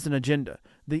enemy has an agenda.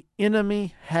 The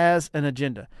enemy has an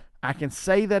agenda. I can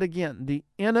say that again. The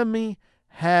enemy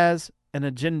has an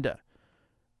agenda.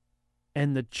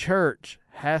 And the church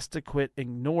has to quit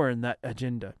ignoring that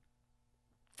agenda.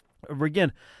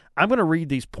 Again, I'm going to read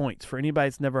these points for anybody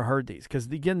that's never heard these, because,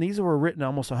 again, these were written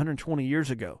almost 120 years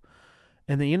ago.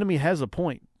 And the enemy has a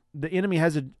point. The enemy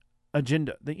has an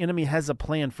agenda. The enemy has a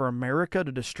plan for America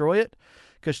to destroy it,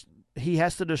 because he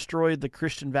has to destroy the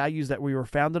Christian values that we were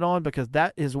founded on, because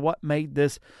that is what made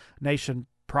this nation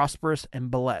prosperous and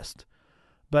blessed.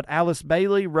 But Aice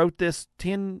Bailey wrote this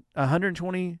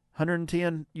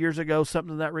 110 years ago,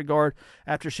 something in that regard,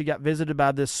 after she got visited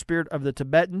by this spirit of the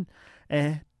Tibetan.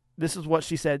 And this is what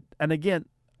she said. And again,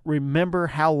 remember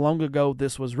how long ago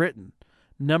this was written.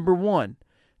 Number one,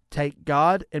 take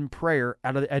God and prayer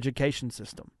out of the education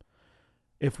system.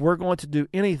 If we're going to do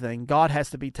anything, God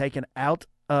has to be taken out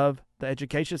of the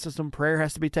education system. Prayer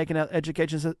has to be taken out of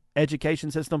the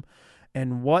education system.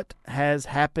 And what has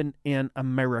happened in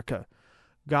America?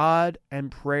 God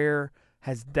and prayer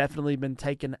has definitely been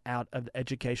taken out of the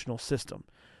educational system.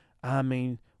 I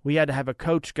mean, we had to have a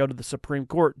coach go to the Supreme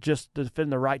Court just to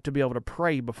defend the right to be able to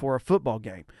pray before a football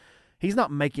game. He's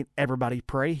not making everybody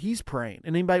pray. He's praying.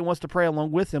 And anybody who wants to pray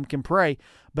along with him can pray.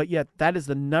 But yet that is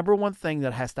the number one thing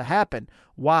that has to happen.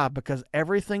 Why? Because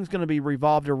everything's going to be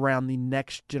revolved around the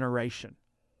next generation.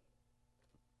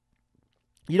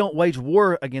 You don't wage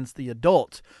war against the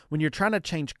adults. When you're trying to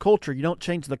change culture, you don't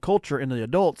change the culture in the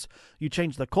adults. You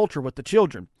change the culture with the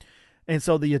children. And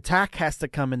so the attack has to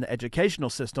come in the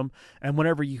educational system. And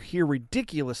whenever you hear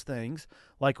ridiculous things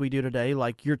like we do today,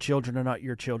 like your children are not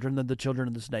your children, they're the children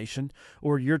of this nation,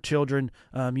 or your children,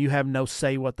 you have no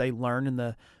say what they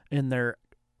learn in their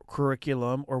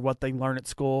curriculum or what they learn at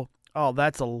school. Oh,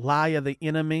 that's a lie of the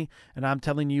enemy. And I'm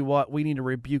telling you what, we need to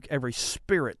rebuke every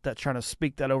spirit that's trying to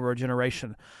speak that over a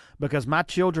generation, because my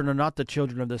children are not the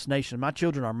children of this nation. My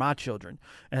children are my children.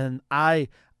 And I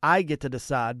get to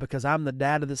decide, because I'm the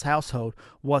dad of this household,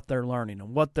 what they're learning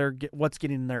and what's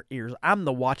getting in their ears. I'm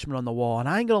the watchman on the wall, and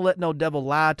I ain't gonna let no devil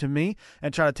lie to me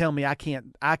and try to tell me I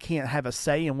can't have a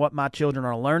say in what my children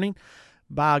are learning.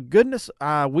 By goodness,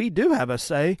 we do have a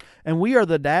say, and we are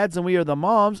the dads and we are the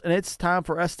moms, and it's time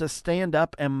for us to stand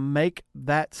up and make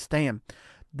that stand.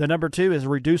 The number 2 is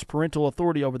reduce parental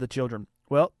authority over the children.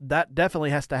 Well, that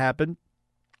definitely has to happen.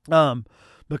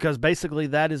 Because basically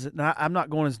that is, I'm not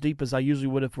going as deep as I usually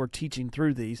would if we're teaching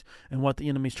through these and what the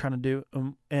enemy's trying to do.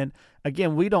 And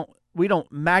again, we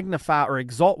don't magnify or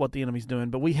exalt what the enemy's doing,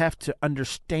 but we have to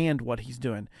understand what he's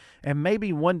doing. And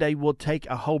maybe one day we'll take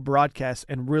a whole broadcast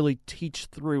and really teach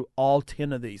through all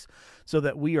 10 of these so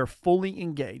that we are fully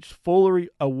engaged, fully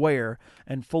aware,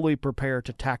 and fully prepared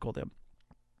to tackle them.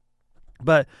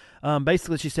 But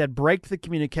basically she said, break the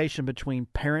communication between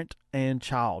parent and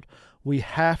child. We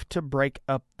have to break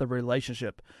up the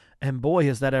relationship. And boy,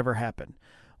 has that ever happened.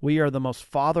 We are the most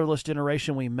fatherless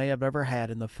generation we may have ever had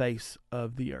in the face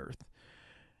of the earth.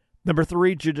 Number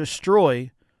 3, to destroy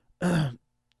the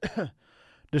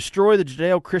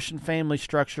Judeo-Christian family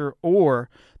structure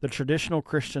or the traditional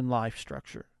Christian life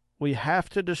structure. We have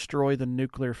to destroy the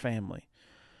nuclear family.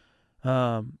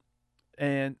 And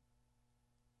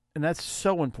that's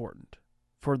so important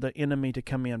for the enemy to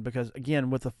come in, because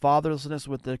again, with the fatherlessness,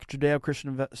 with the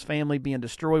Judeo-Christian family being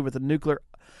destroyed, with the nuclear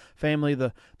family,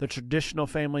 the traditional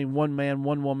family, one man,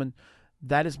 one woman,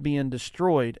 that is being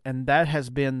destroyed, and that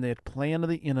has been the plan of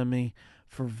the enemy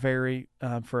for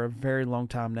a very long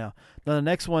time now. Now the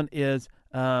next one is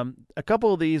a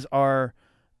couple of these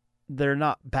they're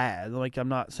not bad. Like, I'm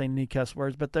not saying any cuss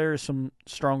words, but there is some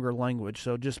stronger language.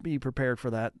 So just be prepared for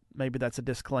that. Maybe that's a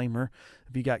disclaimer.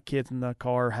 If you got kids in the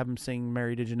car, have them sing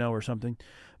Mary Did You Know or something.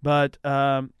 But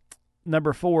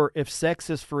number 4, if sex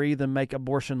is free, then make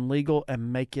abortion legal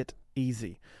and make it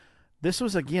easy. This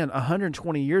was, again,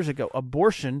 120 years ago.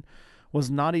 Abortion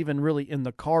was not even really in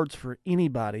the cards for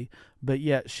anybody, but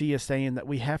yet she is saying that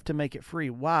we have to make it free.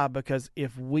 Why? Because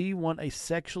if we want a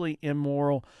sexually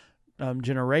immoral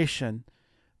generation,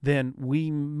 then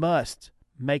we must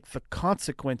make the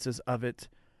consequences of it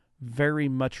very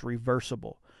much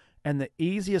reversible. And the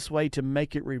easiest way to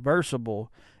make it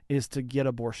reversible is to get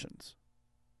abortions.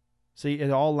 See, it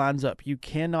all lines up. You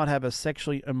cannot have a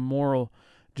sexually immoral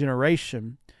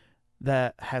generation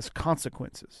that has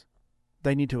consequences.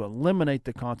 They need to eliminate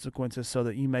the consequences so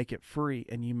that you make it free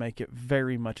and you make it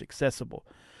very much accessible.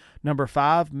 Number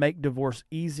 5, make divorce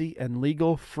easy and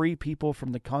legal. Free people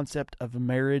from the concept of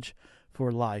marriage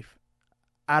for life.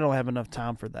 I don't have enough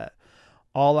time for that.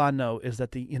 All I know is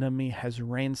that the enemy has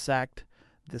ransacked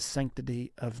the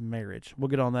sanctity of marriage. We'll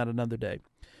get on that another day.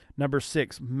 Number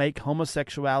 6, make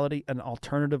homosexuality an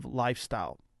alternative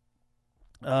lifestyle.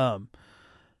 Aice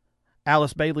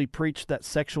Bailey preached that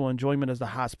sexual enjoyment is the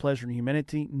highest pleasure in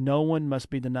humanity. No one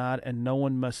must be denied, and no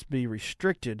one must be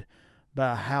restricted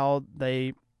by how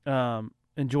they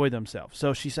enjoy themselves.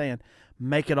 So she's saying,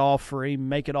 make it all free,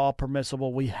 make it all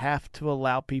permissible. We have to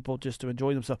allow people just to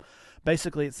enjoy themselves.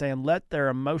 Basically, it's saying let their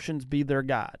emotions be their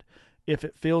guide. If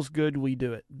it feels good, we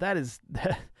do it. That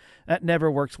never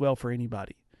works well for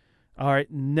anybody. All right,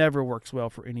 never works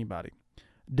well for anybody.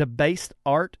 Debased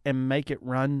art and make it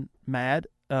run mad.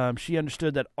 She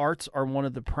understood that arts are one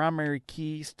of the primary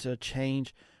keys to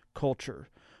change culture.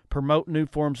 Promote new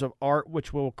forms of art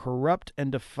which will corrupt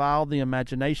and defile the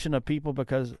imagination of people,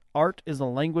 because art is the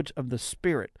language of the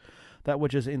spirit, that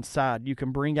which is inside. You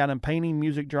can bring out in painting,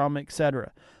 music, drama,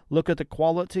 etc. Look at the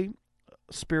quality,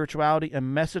 spirituality,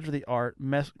 and message of the art,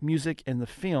 music, and the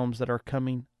films that are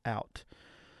coming out.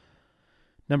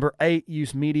 Number 8,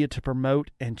 use media to promote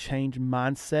and change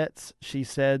mindsets. She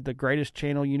said the greatest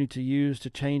channel you need to use to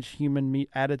change human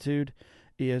attitude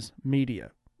is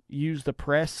media. Use the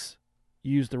press,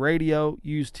 use the radio,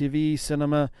 use TV,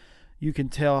 cinema. You can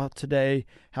tell today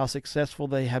how successful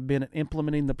they have been at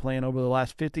implementing the plan over the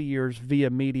last 50 years via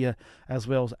media, as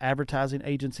well as advertising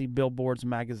agency, billboards,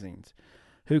 magazines.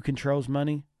 Who controls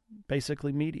money?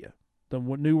 Basically media. The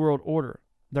New World Order.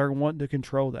 They're wanting to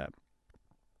control that.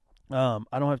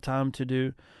 I don't have time to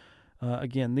do,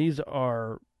 again, I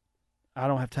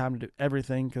don't have time to do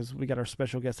everything because we got our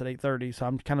special guest at 8:30, so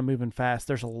I'm kind of moving fast.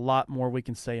 There's a lot more we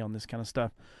can say on this kind of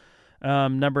stuff.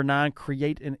 Number 9,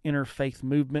 create an interfaith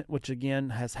movement, which again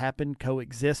has happened,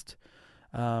 coexist,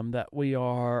 that we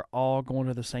are all going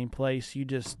to the same place. You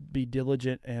just be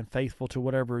diligent and faithful to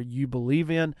whatever you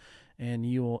believe in, and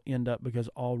you will end up, because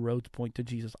all roads point to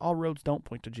Jesus. All roads don't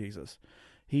point to Jesus.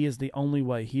 He is the only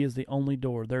way. He is the only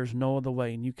door. There's no other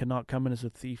way, and you cannot come in as a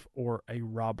thief or a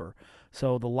robber.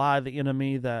 So the lie of the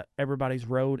enemy that everybody's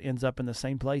road ends up in the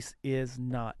same place is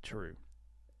not true.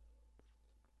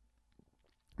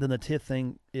 Then the 10th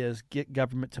thing is get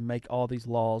government to make all these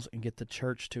laws and get the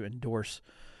church to endorse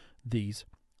these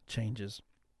changes.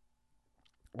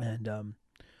 And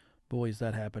boy, is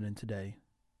that happening today.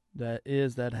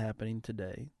 That happening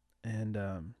today.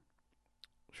 And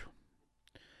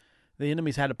the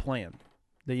enemy's had a plan.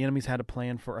 The enemy's had a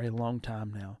plan for a long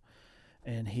time now.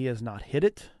 And he has not hit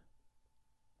it.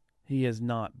 He has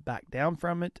not backed down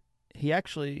from it. He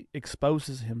actually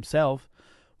exposes himself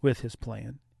with his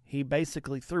plan. He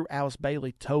basically, through Aice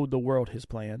Bailey, told the world his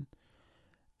plan.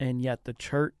 And yet the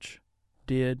church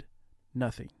did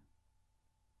nothing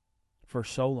for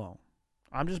so long.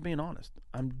 I'm just being honest.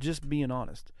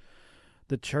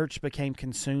 The church became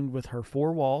consumed with her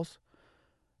four walls.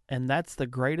 And that's the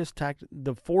greatest tactic.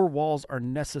 The four walls are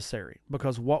necessary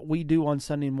because what we do on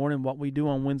Sunday morning, what we do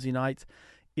on Wednesday nights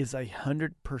is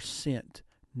 100%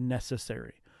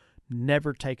 necessary.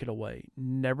 Never take it away.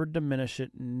 Never diminish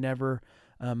it. Never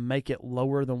make it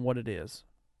lower than what it is.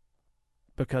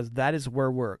 Because that is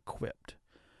where we're equipped.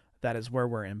 That is where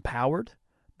we're empowered.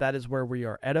 That is where we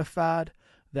are edified.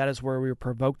 That is where we are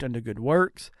provoked unto good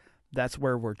works. That's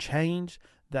where we're changed.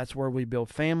 That's where we build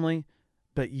family.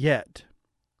 But yet,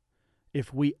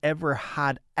 if we ever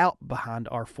hide out behind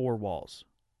our four walls,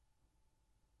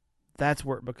 that's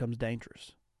where it becomes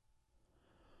dangerous.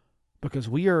 Because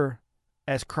we are,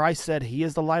 as Christ said, He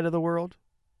is the light of the world.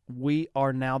 We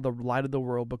are now the light of the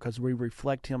world because we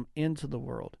reflect Him into the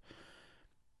world.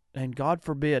 And God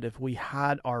forbid if we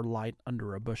hide our light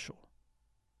under a bushel.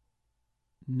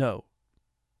 No,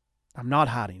 I'm not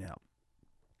hiding out.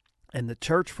 And the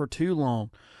church for too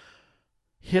long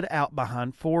hid out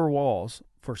behind four walls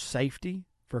for safety,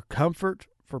 for comfort,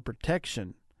 for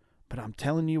protection. But I'm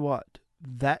telling you what,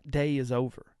 that day is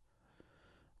over.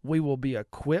 We will be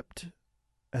equipped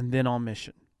and then on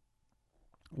mission.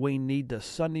 We need the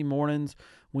Sunday mornings.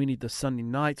 We need the Sunday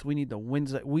nights. We need the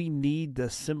Wednesday. We need the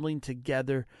assembling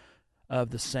together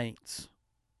of the saints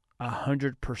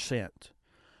 100%.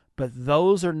 But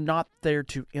those are not there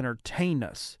to entertain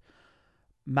us.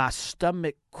 My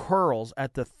stomach curls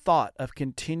at the thought of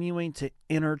continuing to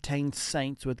entertain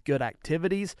saints with good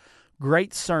activities,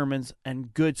 great sermons,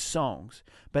 and good songs,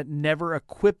 but never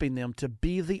equipping them to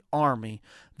be the army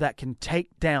that can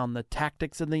take down the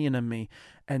tactics of the enemy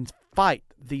and fight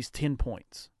these 10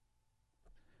 points.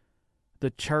 The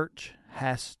church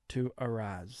has to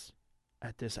arise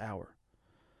at this hour.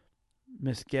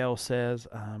 Miss Gail says,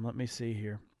 let me see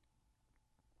here.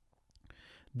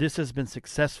 This has been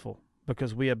successful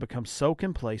because we have become so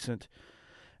complacent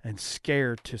and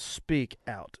scared to speak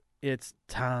out. It's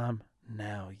time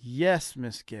now. Yes,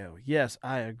 Miss Gail. Yes,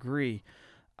 I agree.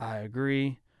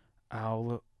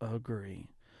 I'll agree.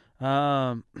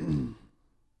 Man,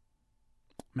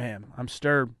 I'm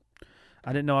stirred.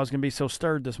 I didn't know I was going to be so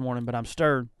stirred this morning, but I'm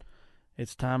stirred.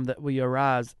 It's time that we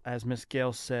arise, as Miss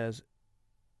Gail says.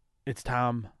 It's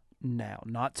time now.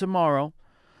 Not tomorrow,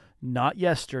 not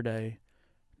yesterday,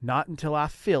 not until I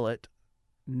feel it.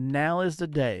 Now is the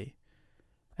day,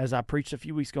 as I preached a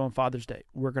few weeks ago on Father's Day.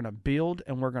 We're going to build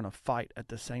and we're going to fight at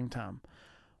the same time.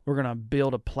 We're going to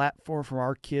build a platform for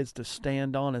our kids to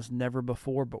stand on as never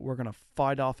before, but we're going to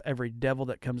fight off every devil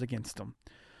that comes against them.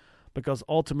 Because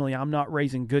ultimately, I'm not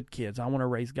raising good kids. I want to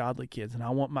raise godly kids, and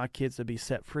I want my kids to be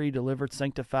set free, delivered,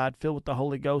 sanctified, filled with the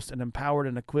Holy Ghost, and empowered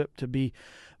and equipped to be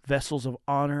vessels of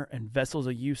honor and vessels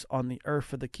of use on the earth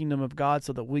for the kingdom of God,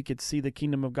 so that we could see the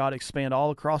kingdom of God expand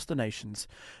all across the nations,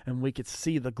 and we could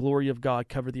see the glory of God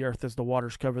cover the earth as the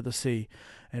waters cover the sea.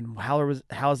 And how is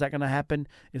that going to happen?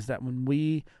 Is that when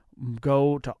we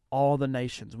go to all the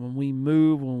nations. When we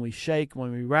move, when we shake,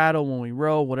 when we rattle, when we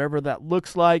roll, whatever that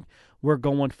looks like, we're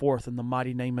going forth in the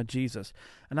mighty name of Jesus.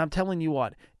 And I'm telling you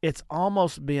what, it's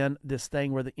almost been this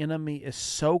thing where the enemy is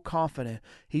so confident.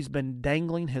 He's been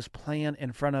dangling his plan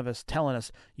in front of us, telling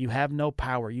us, you have no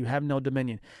power, you have no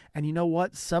dominion. And you know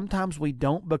what? Sometimes we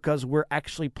don't, because we're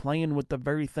actually playing with the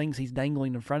very things he's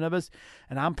dangling in front of us.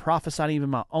 And I'm prophesying even in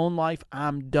my own life,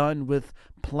 I'm done with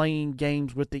playing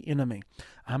games with the enemy.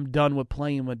 I'm done with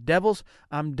playing with devils.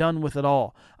 I'm done with it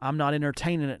all. I'm not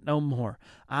entertaining it no more.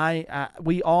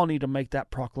 We all need to make that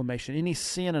proclamation. Any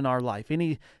sin in our life,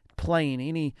 any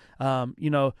playing,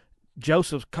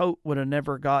 Joseph's coat would have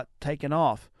never got taken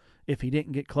off if he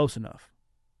didn't get close enough.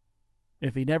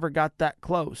 If he never got that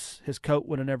close, his coat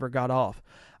would have never got off.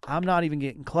 I'm not even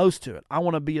getting close to it. I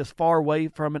want to be as far away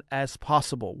from it as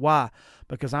possible. Why?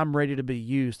 Because I'm ready to be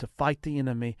used to fight the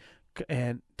enemy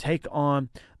and take on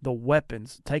the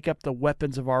weapons, take up the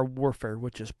weapons of our warfare,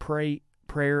 which is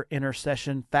prayer,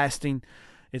 intercession, fasting.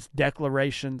 It's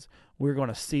declarations. We're going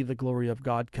to see the glory of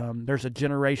God come. There's a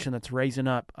generation that's raising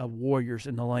up of warriors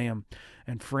in the Lamb.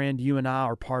 And friend, you and I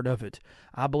are part of it.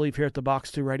 I believe here at the Box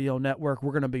 2 Radio Network,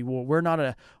 we're not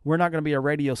going to be a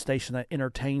radio station that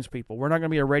entertains people. We're not going to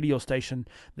be a radio station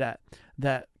that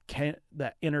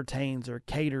entertains or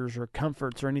caters or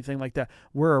comforts or anything like that.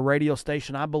 We're a radio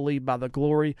station, I believe, by the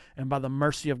glory and by the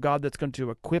mercy of God, that's going to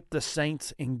equip the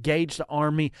saints, engage the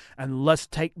army, and let's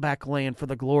take back land for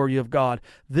the glory of God.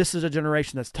 This is a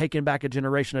generation that's taken back a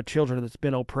generation of children that's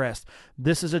been oppressed.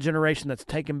 This is a generation that's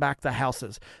taken back the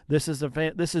houses. This is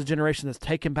a generation that's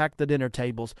taken back the dinner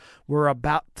tables. We're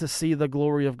about to see the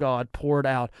glory of God poured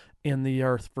out in the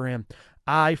earth, friend.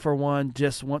 I, for one,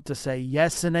 just want to say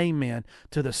yes and amen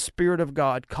to the Spirit of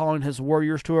God calling his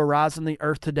warriors to arise in the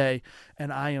earth today,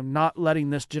 and I am not letting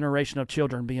this generation of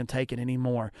children being taken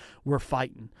anymore. We're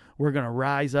fighting. We're going to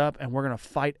rise up, and we're going to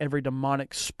fight every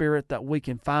demonic spirit that we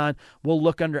can find. We'll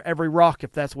look under every rock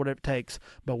if that's what it takes,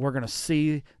 but we're going to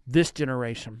see this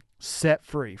generation set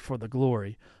free for the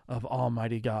glory of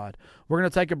Almighty God. We're going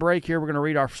to take a break here. We're going to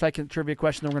read our second trivia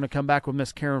question, then we're going to come back with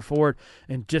Miss Karen Ford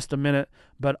in just a minute.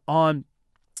 But on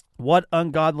what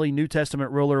ungodly New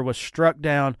Testament ruler was struck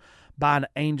down by an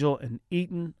angel and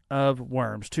eaten of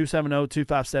worms?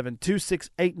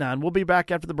 270-257-2689. We'll be back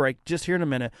after the break just here in a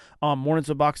minute on Mornings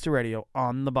of Box 2 Radio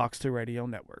on the Box 2 Radio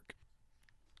Network.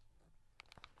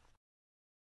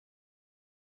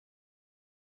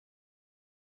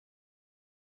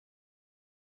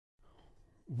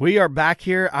 We are back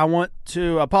here. I want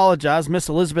to apologize. Miss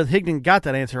Elizabeth Higdon got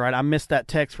that answer right. I missed that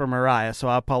text from Mariah, so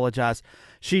I apologize.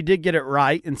 She did get it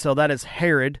right, and so that is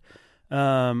Herod.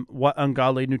 What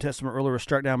ungodly New Testament ruler was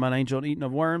struck down by an angel and eaten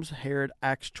of worms? Herod,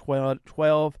 Acts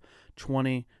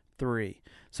 12:23.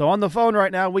 So on the phone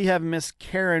right now, we have Miss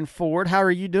Karen Ford. How are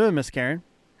you doing, Miss Karen?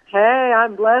 Hey,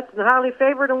 I'm blessed and highly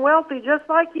favored and wealthy, just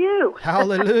like you.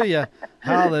 Hallelujah.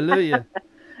 Hallelujah.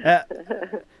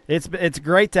 It's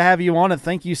great to have you on, and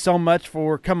thank you so much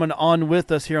for coming on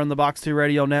with us here on the Box 2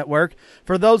 Radio Network.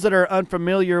 For those that are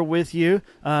unfamiliar with you,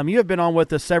 you have been on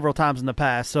with us several times in the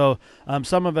past, so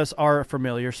some of us are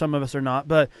familiar, some of us are not.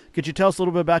 But could you tell us a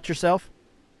little bit about yourself?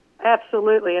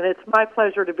 Absolutely, and it's my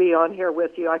pleasure to be on here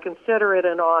with you. I consider it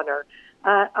an honor.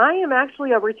 I am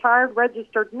actually a retired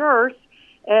registered nurse,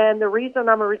 and the reason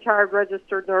I'm a retired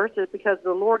registered nurse is because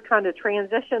the Lord kind of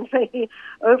transitioned me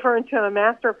over into a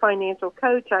master financial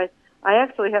coach. I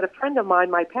actually had a friend of mine,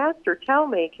 my pastor, tell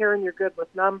me, Karen, you're good with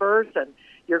numbers and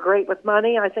you're great with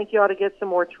money. I think you ought to get some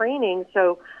more training.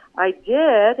 So I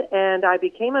did, and I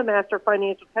became a master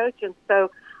financial coach. And so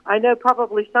I know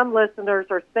probably some listeners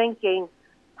are thinking,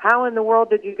 how in the world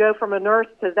did you go from a nurse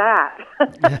to that?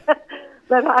 Yeah.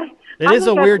 But it is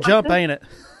a weird jump, ain't it?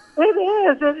 It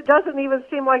is. It doesn't even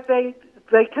seem like they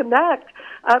connect.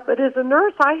 But as a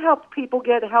nurse, I help people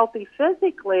get healthy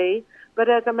physically. But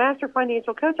as a master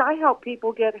financial coach, I help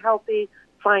people get healthy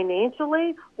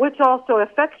financially, which also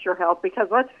affects your health. Because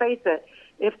let's face it,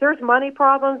 if there's money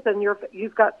problems, then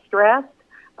you've got stress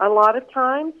a lot of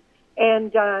times,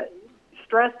 and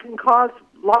stress can cause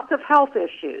lots of health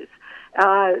issues.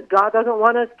 God doesn't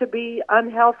want us to be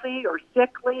unhealthy or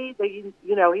sickly. He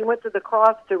went to the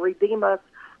cross to redeem us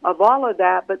of all of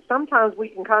that, but sometimes we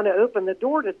can kind of open the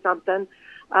door to something.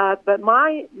 But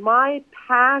my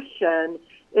passion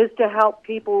is to help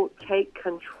people take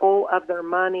control of their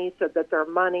money so that their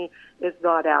money is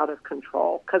not out of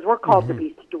control, because we're called to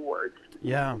be stewards.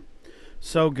 Yeah,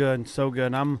 so good, so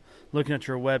good. I'm looking at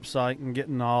your website and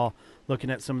looking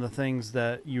at some of the things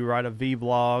that you write, a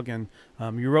vlog, and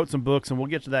you wrote some books, and we'll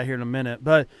get to that here in a minute.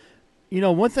 But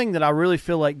One thing that I really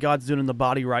feel like God's doing in the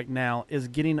body right now is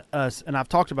getting us, and I've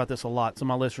talked about this a lot.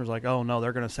 Some of my listeners are like, oh, no,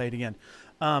 they're going to say it again.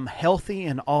 Healthy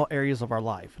in all areas of our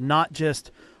life, not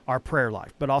just our prayer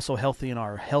life, but also healthy in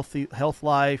our health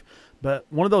life. But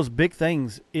one of those big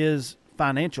things is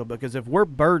financial, because if we're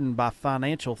burdened by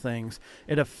financial things,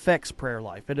 it affects prayer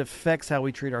life. It affects how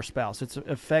we treat our spouse. It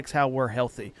affects how we're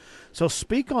healthy. So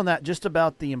speak on that, just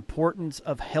about the importance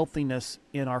of healthiness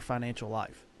in our financial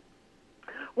life.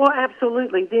 Well,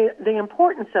 absolutely. The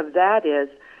importance of that is,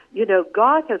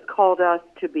 God has called us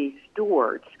to be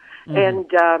stewards. Mm-hmm.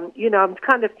 And, I'm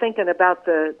kind of thinking about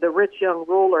the rich young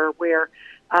ruler where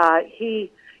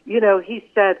he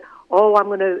said, oh, I'm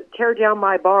going to tear down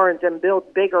my barns and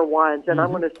build bigger ones, and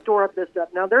I'm going to store up this stuff.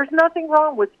 Now, there's nothing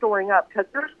wrong with storing up, because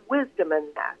there's wisdom in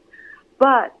that.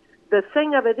 But the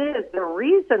thing of it is, the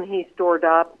reason he stored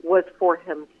up was for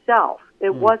himself.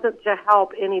 It wasn't to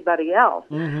help anybody else.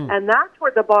 Mm-hmm. And that's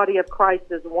where the body of Christ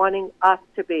is wanting us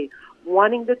to be,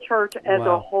 wanting the church as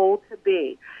a whole to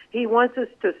be. He wants us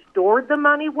to store the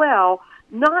money well,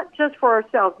 not just for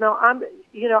ourselves. Now,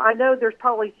 I know there's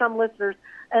probably some listeners,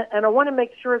 and I want to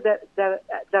make sure that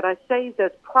I say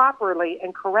this properly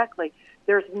and correctly.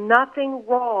 There's nothing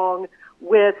wrong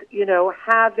with,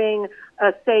 having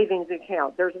a savings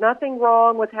account. There's nothing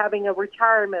wrong with having a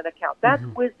retirement account. That's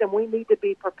wisdom. We need to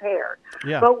be prepared.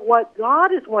 Yeah. But what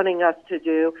God is wanting us to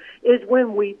do is,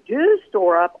 when we do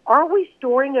store up, are we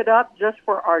storing it up just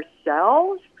for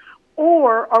ourselves,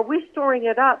 or are we storing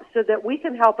it up so that we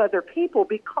can help other people?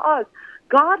 Because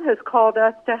God has called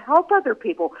us to help other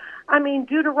people. I mean,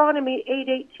 Deuteronomy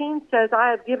 8:18 says,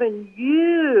 I have given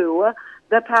you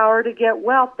the power to get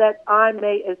wealth, that I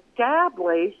may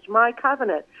establish my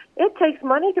covenant. It takes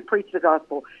money to preach the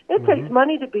gospel. It takes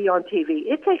money to be on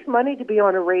TV. It takes money to be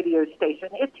on a radio station.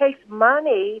 It takes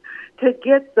money to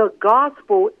get the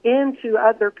gospel into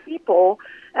other people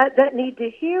that need to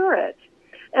hear it.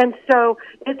 And so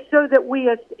it's so that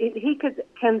he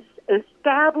can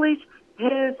establish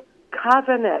his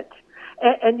covenant.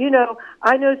 And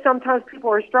I know sometimes people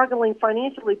are struggling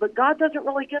financially, but God doesn't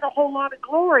really get a whole lot of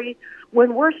glory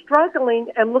when we're struggling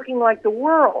and looking like the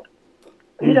world.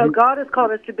 God has called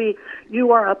us to be,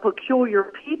 you are a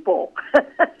peculiar people.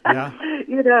 Yeah.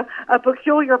 A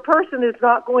peculiar person is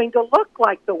not going to look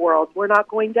like the world. We're not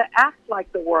going to act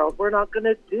like the world. We're not going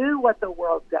to do what the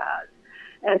world does.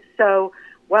 And so,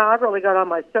 wow, I really got on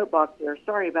my soapbox there.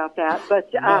 Sorry about that. But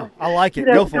no, I like it.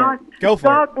 Go for it.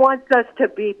 God wants us to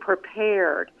be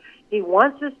prepared. He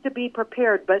wants us to be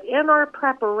prepared. But in our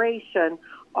preparation,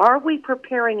 are we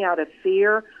preparing out of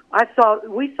fear?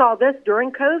 We saw this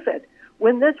during COVID.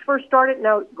 When this first started,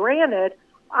 now, granted,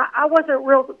 I wasn't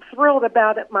real thrilled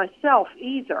about it myself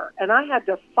either, and I had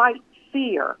to fight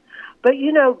fear. But,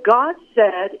 God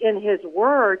said in his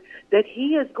word that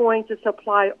he is going to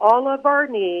supply all of our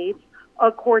needs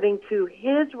according to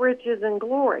his riches and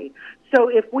glory. So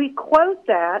if we quote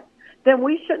that, then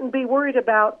we shouldn't be worried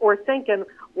about or thinking,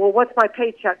 well, what's my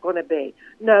paycheck going to be?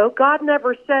 No, God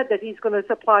never said that he's going to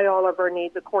supply all of our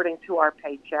needs according to our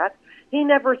paycheck. He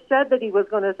never said that he was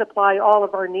going to supply all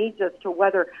of our needs as to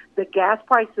whether the gas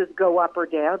prices go up or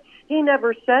down. He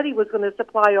never said he was going to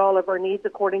supply all of our needs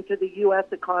according to the U.S.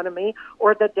 economy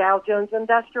or the Dow Jones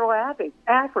Industrial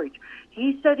Average.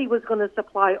 He said he was going to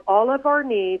supply all of our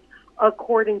needs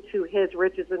according to his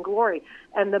riches and glory.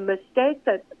 And the mistake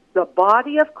that the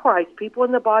body of Christ, people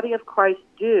in the body of Christ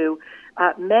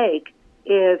make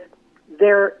is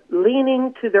they're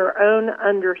leaning to their own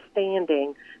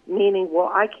understanding, meaning, well,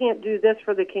 I can't do this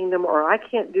for the kingdom or I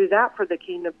can't do that for the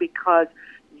kingdom because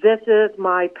this is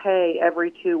my pay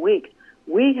every 2 weeks.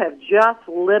 We have just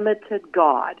limited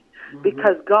God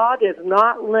because God is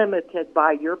not limited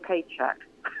by your paycheck.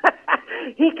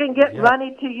 He can get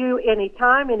money to you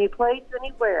anytime, any place,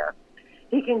 anywhere.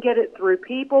 He can get it through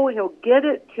people. He'll get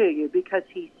it to you because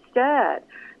he said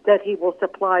that he will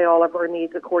supply all of our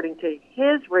needs according to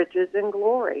his riches and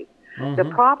glory. The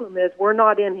problem is we're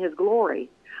not in his glory.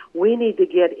 We need to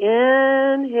get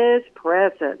in his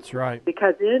presence. That's right.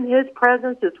 Because in his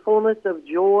presence is fullness of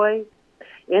joy.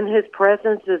 In his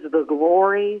presence is the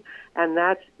glory. And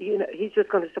that's, he's just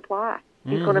going to supply.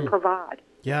 He's going to provide.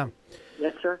 Yeah.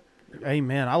 Yes, sir.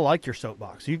 Amen. I like your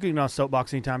soapbox. You can get on a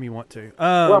soapbox anytime you want to.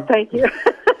 Well, thank you.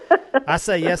 I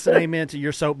say yes and amen to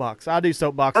your soapbox. I do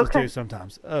soapboxes too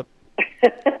sometimes. But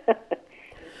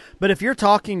if you're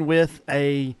talking with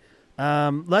a,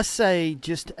 let's say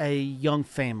just a young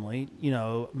family,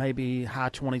 maybe high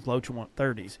 20s, low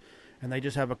 30s, and they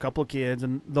just have a couple of kids,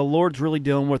 and the Lord's really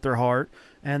dealing with their heart,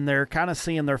 and they're kind of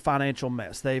seeing their financial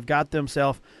mess. They've got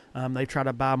themselves, they try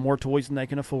to buy more toys than they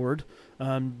can afford.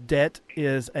 Debt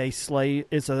is a slave.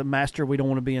 It's a master we don't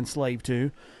want to be enslaved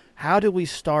to. How do we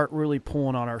start really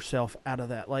pulling on ourselves out of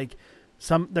that? Like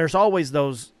there's always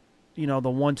those, the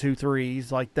 1, 2,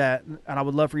 3s like that. And I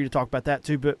would love for you to talk about that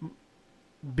too. But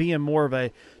being more of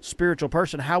a spiritual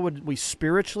person, how would we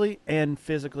spiritually and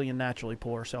physically and naturally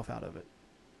pull ourselves out of it?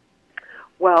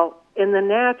 Well, in the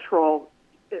natural,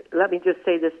 let me just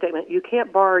say this statement. You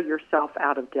can't borrow yourself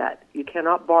out of debt. You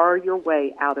cannot borrow your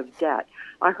way out of debt.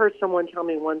 I heard someone tell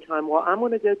me one time, well, I'm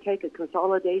going to go take a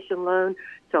consolidation loan,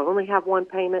 so I only have one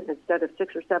payment instead of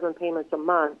 6 or 7 payments a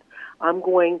month. I'm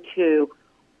going to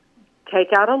take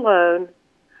out a loan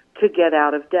to get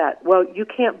out of debt. Well, you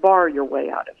can't borrow your way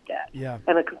out of debt. Yeah.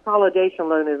 And a consolidation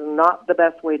loan is not the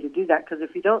best way to do that, because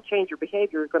if you don't change your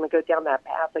behavior, you're going to go down that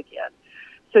path again.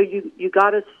 So you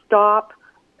got to stop.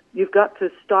 You've got to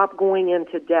stop going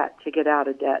into debt to get out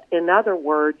of debt. In other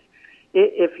words,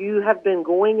 if you have been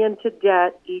going into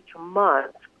debt each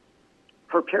month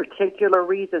for particular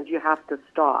reasons, you have to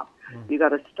stop. You got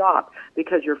to stop,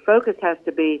 because your focus has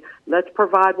to be, let's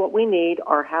provide what we need,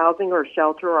 our housing, our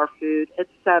shelter, our food,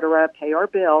 etc., pay our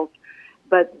bills,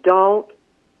 but don't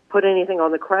put anything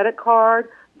on the credit card.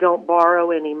 Don't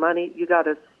borrow any money. You got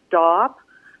to stop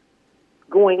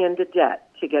going into debt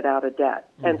to get out of debt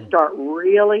and start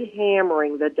really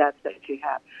hammering the debts that you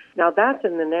have. Now, that's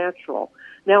in the natural.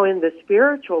 Now, in the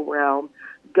spiritual realm,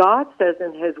 God says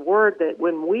in His Word that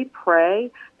when we pray,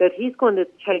 that He's going to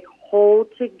take hold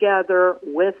together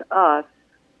with us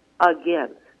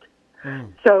against.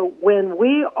 So when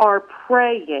we are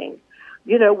praying,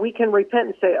 we can repent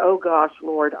and say, oh gosh,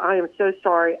 Lord, I am so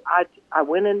sorry. I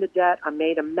went into debt. I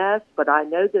made a mess, but I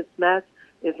know this mess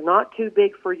is not too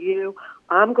big for you.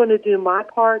 I'm going to do my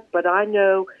part, but I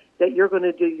know that you're going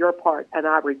to do your part. And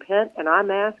I repent, and I'm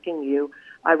asking you,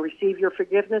 I receive your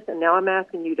forgiveness, and now I'm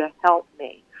asking you to help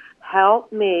me.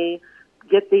 Help me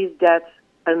get these debts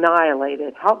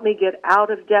annihilated. Help me get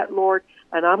out of debt, Lord,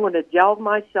 and I'm going to delve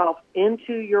myself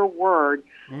into your word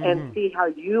and see how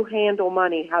you handle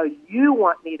money, how you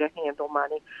want me to handle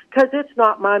money, because it's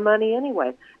not my money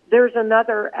anyway. There's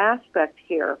another aspect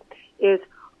here, is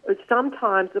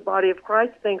sometimes the body of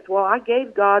Christ thinks, well, I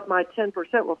gave God my 10%.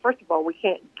 Well, first of all, we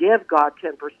can't give God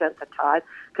 10% the tithe,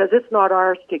 because it's not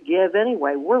ours to give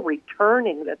anyway. We're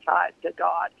returning the tithe to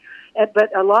God.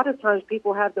 But a lot of times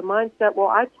people have the mindset, well,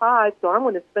 I tithe, so I'm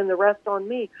going to spend the rest on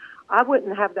me. I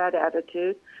wouldn't have that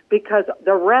attitude, because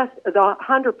the rest, the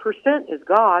 100% is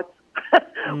God's.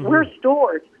 We're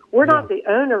stewards. We're not the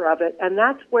owner of it, and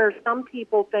that's where some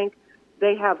people think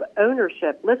they have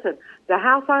ownership. Listen, the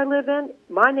house I live in,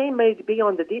 my name may be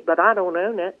on the deed, but I don't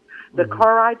own it. The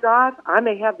car I drive, I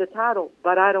may have the title,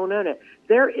 but I don't own it.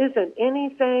 There isn't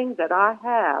anything that I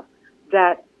have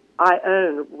that I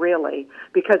own, really,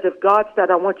 because if God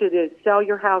said, I want you to sell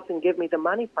your house and give me the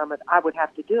money from it, I would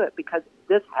have to do it, because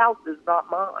this house is not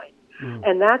mine.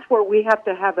 And that's where we have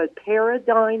to have a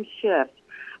paradigm shift.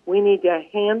 We need to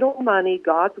handle money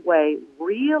God's way,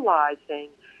 realizing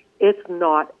it's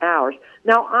not ours.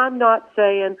 Now, I'm not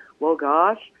saying, well,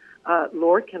 gosh,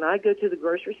 Lord, can I go to the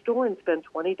grocery store and spend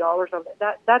 $20 on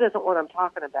that? That isn't what I'm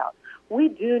talking about. We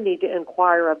do need to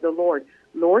inquire of the Lord.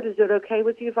 Lord, is it okay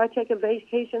with you if I take a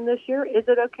vacation this year? Is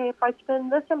it okay if I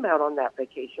spend this amount on that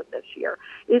vacation this year?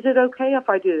 Is it okay if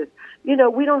I do this?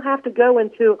 We don't have to go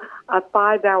into a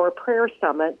 5-hour prayer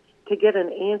summit to get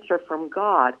an answer from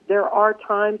God. There are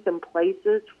times and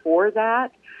places for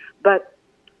that, but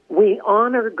we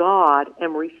honor God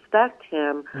and respect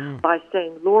Him by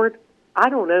saying, Lord, I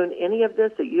don't own any of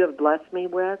this that you have blessed me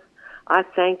with. I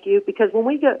thank you, because when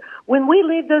we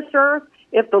leave this earth,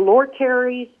 if the Lord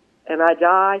tarries and I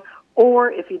die,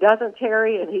 or if He doesn't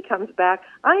tarry and He comes back,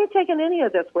 I ain't taking any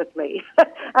of this with me.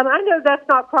 And I know that's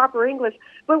not proper English,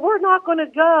 but we're not going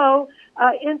to go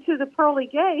into the pearly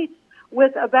gates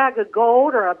with a bag of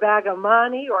gold or a bag of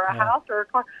money or a house or a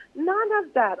car. None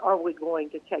of that are we going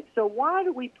to take. So why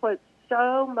do we put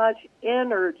so much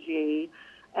energy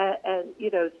and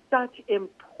such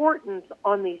importance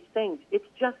on these things? It's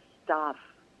just stuff.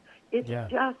 It's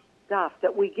just stuff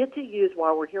that we get to use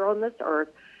while we're here on this earth.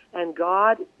 And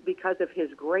God, because of His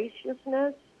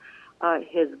graciousness,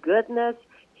 His goodness,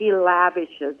 He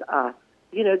lavishes us.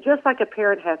 Just like a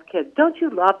parent has kids. Don't you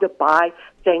love to buy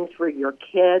things for your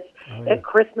kids? At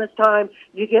Christmas time,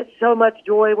 you get so much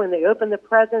joy when they open the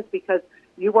presents, because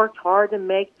you worked hard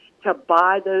to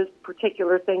buy those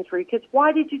particular things for your kids.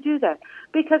 Why did you do that?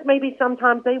 Because maybe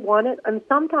sometimes they want it, and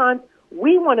sometimes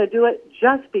we want to do it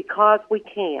just because we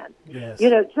can. Yes.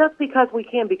 Just because we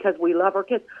can, because we love our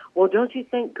kids. Well, don't you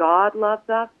think God loves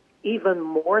us even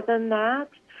more than that?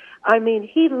 I mean,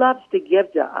 He loves to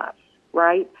give to us,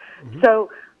 right? So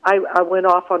I went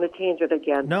off on a tangent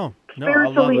again. No, I love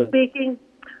Spiritually it. speaking,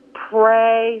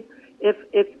 pray.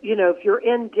 If you know, if you're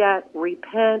in debt,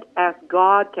 repent, ask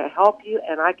God to help you,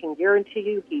 and I can guarantee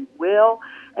you He will.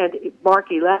 And Mark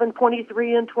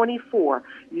 11:23 and 24,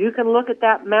 you can look at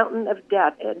that mountain of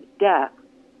death,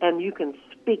 and you can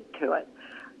speak to it.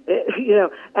 You know,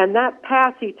 and that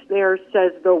passage there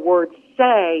says the word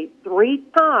 "say" 3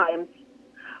 times,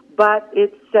 but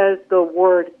it says the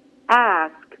word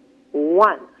 "ask"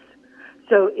 once.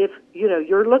 So if, you know,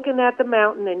 you're looking at the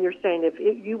mountain and you're saying, if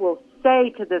you will say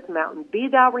to this mountain, be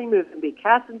thou removed and be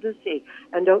cast into the sea,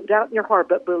 and don't doubt in your heart,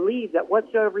 but believe that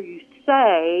whatsoever you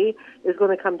say is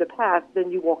going to come to pass,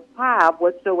 then you will have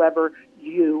whatsoever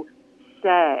you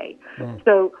say.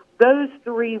 So those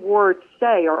 3 words,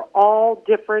 say, are all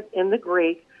different in the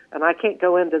Greek, and I can't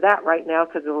go into that right now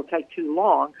because it'll take too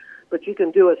long, but you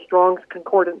can do a Strong's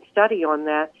Concordant study on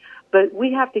that. But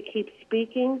we have to keep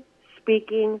speaking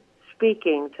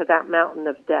to that mountain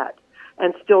of debt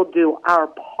and still do our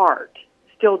part.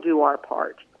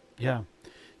 Yeah.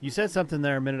 You said something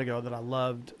there a minute ago that I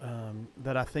loved,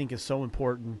 that I think is so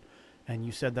important. And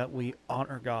you said that we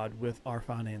honor God with our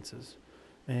finances.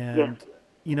 And, Yes.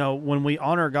 you know, when we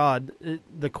honor God,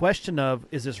 the question of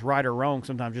is this right or wrong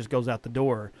sometimes just goes out the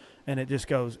door. And it just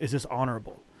goes, is this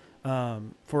honorable?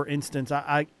 For instance,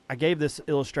 I gave this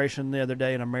illustration the other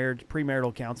day in a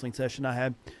premarital counseling session I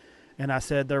had. And I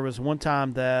said there was one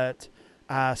time that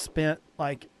I spent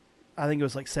I think it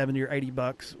was like $70 or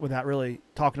 $80 without really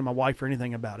talking to my wife or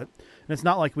anything about it. And it's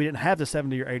not like we didn't have the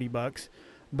 $70 or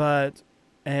 $80,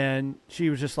 and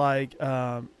she was just like,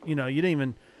 you know, you didn't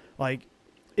even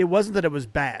it wasn't that it was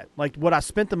bad. Like what I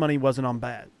spent the money wasn't on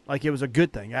bad. Like it was a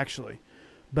good thing actually,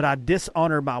 but I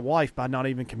dishonored my wife by not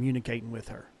even communicating with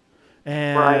her.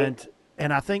 Right.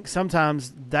 And I think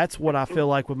sometimes that's what I feel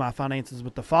like with my finances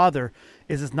with the Father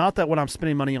is it's not that what I'm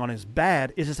spending money on is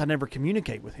bad. It's just I never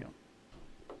communicate with Him.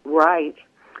 Right.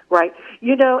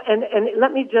 You know, and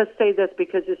let me just say this,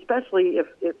 because especially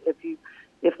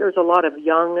if there's a lot of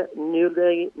young,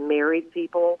 newly married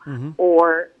people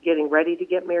or getting ready to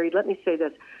get married, let me say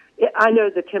this. I know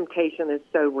the temptation is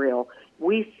so real.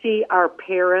 We see our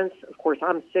parents, of course,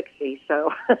 I'm 60,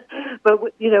 so, but,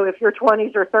 you know, if you're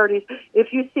 20s or 30s,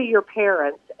 if you see your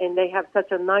parents and they have such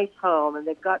a nice home and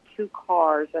they've got 2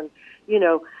 cars and, you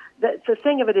know, the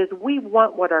thing of it is we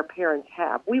want what our parents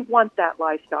have. We want that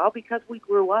lifestyle because we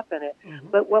grew up in it.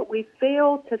 But what we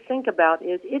fail to think about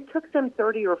is it took them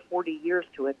 30 or 40 years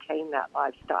to attain that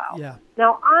lifestyle. Yeah.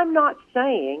 Now, I'm not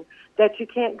saying that you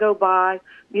can't go buy,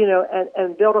 you know,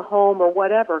 and build a home or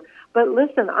whatever. But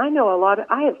listen, I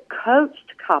have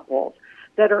coached couples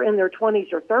that are in their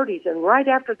 20s or 30s, and right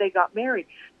after they got married,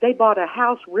 they bought a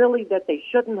house really that they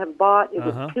shouldn't have bought. It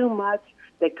was too much.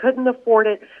 They couldn't afford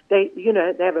it. They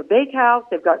have a big house.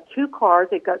 They've got 2 cars.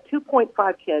 They've got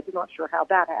 2.5 kids. I'm not sure how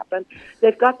that happened.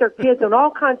 They've got their kids in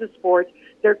all kinds of sports.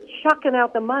 They're chucking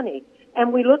out the money.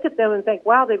 And we look at them and think,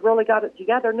 wow, they've really got it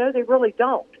together. No, they really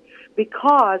don't,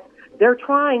 because they're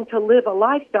trying to live a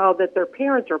lifestyle that their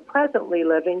parents are presently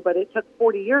living, but it took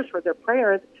 40 years for their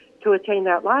parents to attain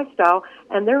that lifestyle,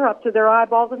 and they're up to their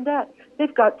eyeballs in debt.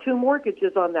 They've got 2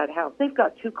 mortgages on that house. They've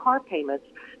got 2 car payments.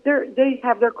 They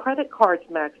have their credit cards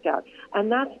maxed out,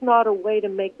 and that's not a way to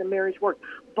make the marriage work.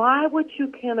 Buy what you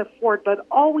can afford, but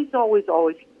always, always,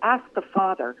 always ask the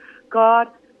Father, God,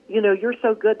 you know, you're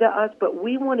so good to us, but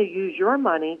we want to use your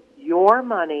money,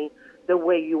 the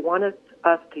way you want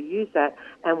us to use that,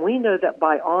 and we know that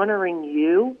by honoring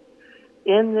you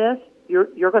in this,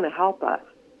 you're going to help us.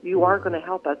 You are going to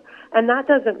help us. And that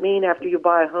doesn't mean after you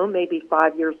buy a home, maybe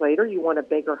 5 years later, you want a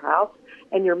bigger house,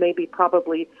 and you're maybe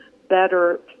probably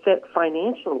better fit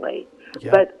financially. Yeah.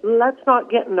 But let's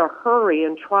not get in a hurry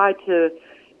and try to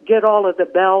get all of the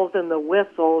bells and the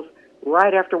whistles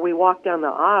right after we walk down the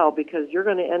aisle, because you're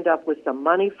going to end up with some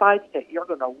money fights that you're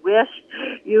going to wish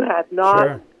you had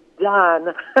not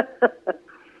done.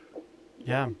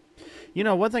 Yeah. You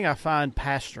know, one thing I find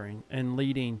pastoring and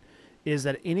leading is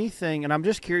that anything, and I'm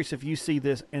just curious if you see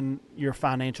this in your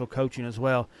financial coaching as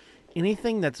well,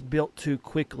 anything that's built too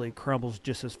quickly crumbles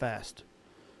just as fast.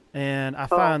 And I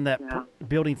find that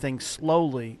building things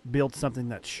slowly builds something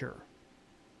that's sure.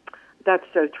 That's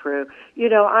so true. You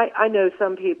know, I know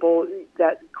some people,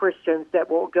 Christians,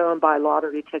 that will go and buy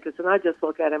lottery tickets, and I just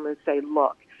look at them and say,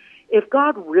 look, if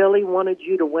God really wanted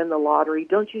you to win the lottery,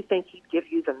 don't you think He'd give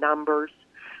you the numbers?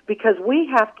 Because we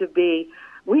have to be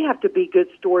good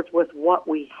stewards with what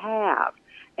we have.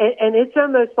 And it's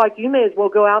almost like you may as well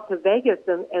go out to Vegas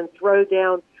and throw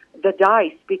down the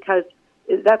dice, because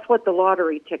that's what the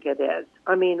lottery ticket is.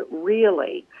 I mean,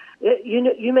 really,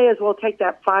 you may as well take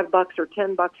that $5 or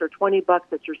 $10 or $20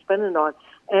 that you're spending on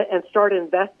and start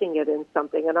investing it in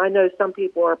something. And I know some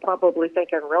people are probably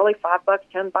thinking, really, $5,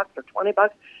 $10, or $20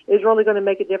 is really going to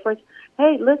make a difference.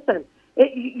 Hey, listen,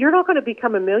 you're not going to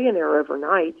become a millionaire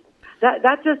overnight.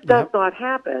 That just does not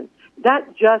happen.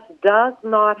 That just does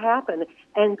not happen.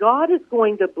 And God is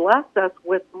going to bless us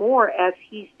with more as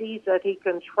He sees that He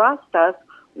can trust us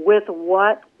with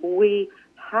what we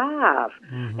have.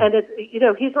 And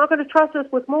He's not going to trust us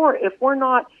with more if we're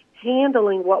not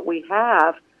handling what we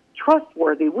have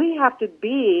trustworthy. We have to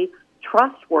be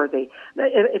trustworthy.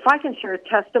 If I can share a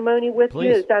testimony with you,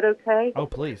 is that okay? Oh,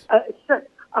 please. Sure.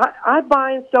 I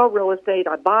buy and sell real estate.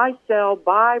 I buy, sell,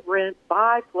 buy, rent,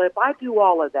 buy, flip. I do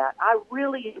all of that. I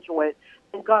really enjoy it.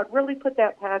 And God really put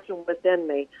that passion within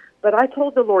me. But I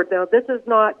told the Lord, now, this is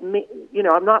not me.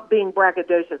 I'm not being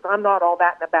braggadocious. I'm not all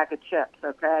that in a bag of chips,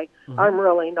 okay? I'm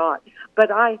really not.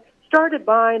 But I started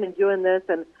buying and doing this,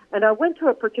 and I went to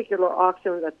a particular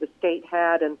auction that the state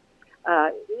had, and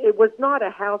it was not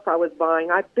a house I was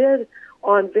buying. I bid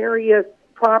on various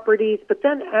properties, but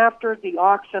then after the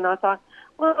auction, I thought,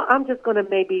 well, I'm just going to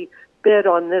maybe bid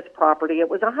on this property. It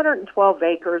was 112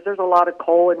 acres. There's a lot of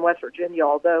coal in West Virginia,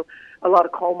 although a lot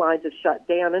of coal mines have shut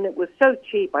down, and it was so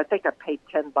cheap. I think I paid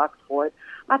 $10 for it.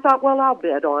 I thought, well, I'll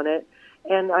bid on it.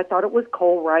 And I thought it was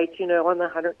coal rights, on the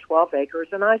 112 acres,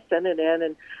 and I sent it in,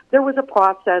 and there was a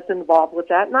process involved with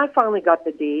that, and I finally got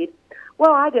the deed.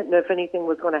 Well, I didn't know if anything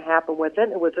was going to happen with it.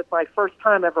 It was my first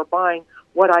time ever buying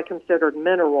what I considered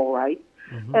mineral rights.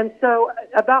 And so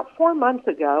about 4 months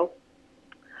ago,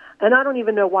 and I don't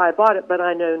even know why I bought it, but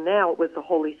I know now it was the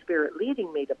Holy Spirit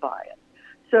leading me to buy it.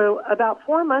 So about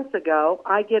 4 months ago,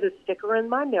 I get a sticker in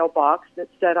my mailbox that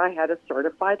said I had a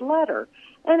certified letter.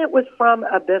 And it was from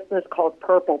a business called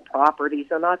Purple Properties.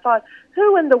 And I thought,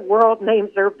 who in the world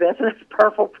names their business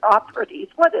Purple Properties?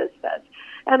 What is this?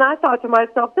 And I thought to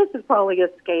myself, this is probably a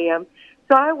scam.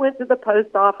 So I went to the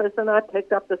post office and I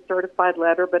picked up the certified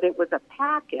letter, but it was a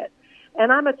packet. And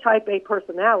I'm a type A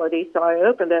personality, so I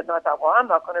opened it and I thought, well, I'm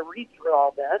not going to read through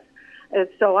all this. And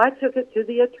so I took it to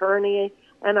the attorney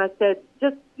and I said,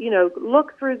 just,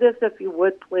 look through this if you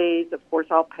would, please. Of course,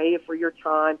 I'll pay you for your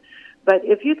time. But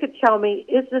if you could tell me,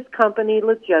 is this company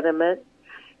legitimate?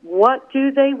 What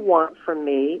do they want from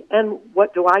me? And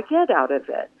what do I get out of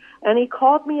it? And he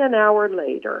called me an hour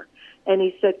later. And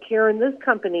he said, Karen, this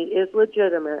company is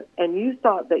legitimate, and you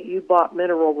thought that you bought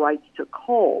mineral rights to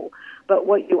coal, but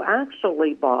what you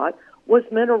actually bought was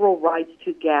mineral rights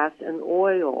to gas and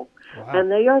oil. Wow. And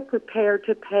they are prepared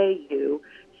to pay you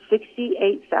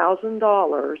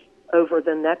 $68,000 over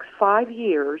the next 5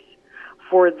 years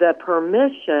for the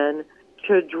permission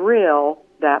to drill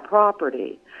that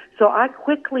property. So I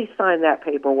quickly signed that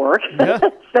paperwork,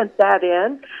 sent that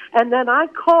in, and then I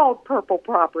called Purple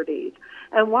Properties.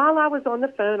 And while I was on the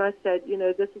phone, I said,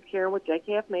 this is Karen with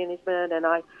JKF Management, and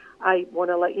I want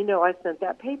to let you know I sent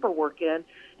that paperwork in.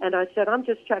 And I said, I'm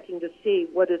just checking to see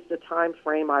what is the time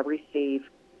frame I receive,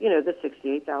 the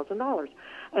 $68,000.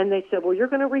 And they said, well, you're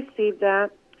going to receive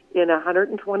that in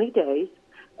 120 days.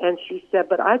 And she said,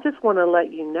 but I just want to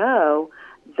let you know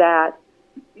that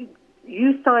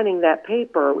you signing that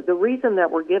paper, the reason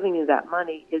that we're giving you that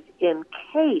money is in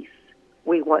case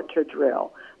we want to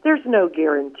drill. There's no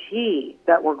guarantee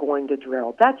that we're going to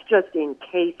drill. That's just in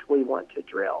case we want to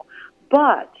drill.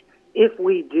 But if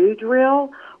we do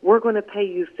drill, we're going to pay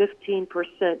you 15%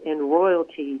 in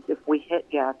royalties if we hit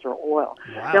gas or oil.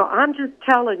 Wow. Now, I'm just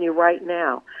telling you right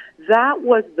now, that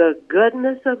was the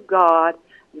goodness of God.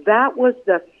 That was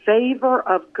the favor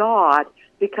of God,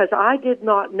 because I did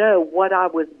not know what I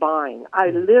was buying. I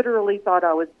literally thought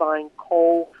I was buying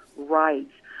coal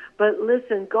rights. But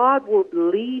listen, God will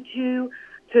lead you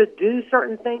to do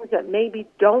certain things that maybe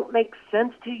don't make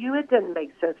sense to you. It didn't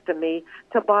make sense to me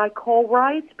to buy coal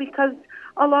rights because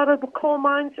a lot of the coal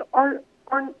mines aren't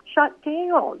shut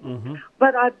down.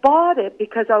 But I bought it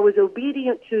because I was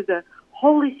obedient to the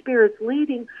Holy Spirit's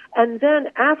leading. And then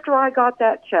after I got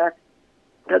that check,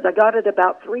 because I got it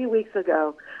about 3 weeks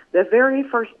ago, the very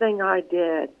first thing I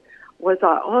did was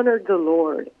I honored the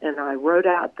Lord, and I wrote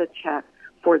out the check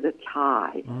for the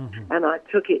tithe. And I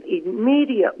took it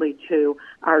immediately to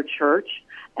our church,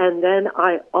 and then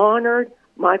I honored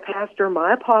my pastor,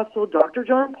 my apostle, Dr.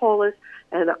 John Polis,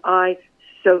 and I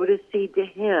sowed a seed to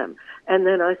him. And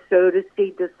then I sowed a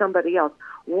seed to somebody else.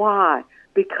 Why?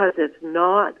 Because it's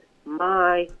not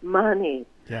my money.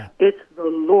 Yeah. It's the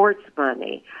Lord's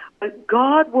money. But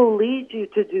God will lead you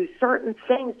to do certain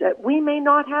things that we may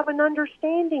not have an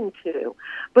understanding to.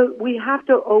 But we have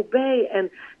to obey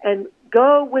and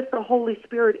Go with the Holy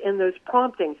Spirit in those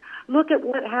promptings. Look at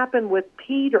what happened with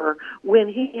Peter when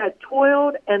he had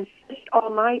toiled and fished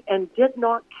all night and did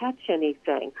not catch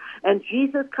anything. And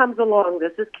Jesus comes along.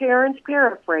 This is Karen's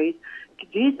paraphrase.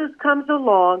 Jesus comes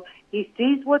along. He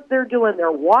sees what they're doing.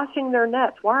 They're washing their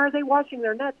nets. Why are they washing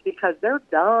their nets? Because they're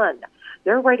done.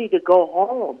 They're ready to go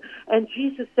home. And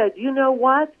Jesus said, you know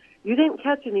what? You didn't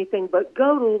catch anything, but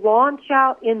go launch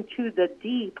out into the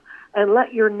deep and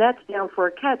let your nets down for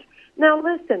a catch. Now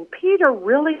listen, Peter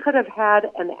really could have had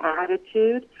an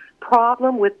attitude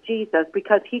problem with Jesus,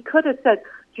 because he could have said,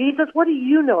 Jesus, what do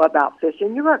you know about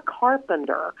fishing? You're a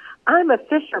carpenter. I'm a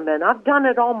fisherman. I've done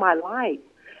it all my life.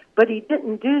 But he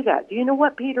didn't do that. Do you know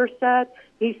what Peter said?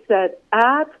 He said,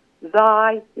 at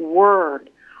thy word,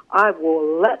 I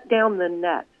will let down the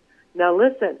net. Now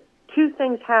listen, two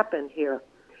things happened here.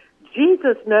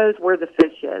 Jesus knows where the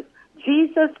fish is.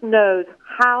 Jesus knows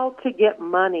how to get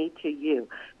money to you.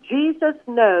 Jesus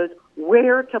knows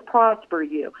where to prosper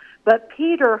you. But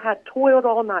Peter had toiled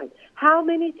all night. How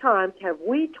many times have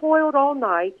we toiled all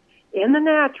night in the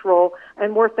natural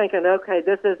and we're thinking, okay,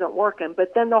 this isn't working,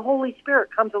 but then the Holy Spirit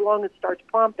comes along and starts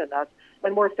prompting us,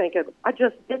 and we're thinking, I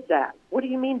just did that. What do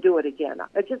you mean do it again?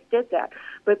 I just did that.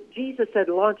 But Jesus said,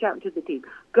 launch out into the deep.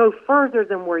 Go further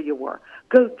than where you were.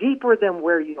 Go deeper than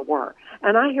where you were.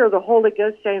 And I hear the Holy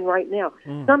Ghost saying right now,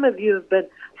 some of you have been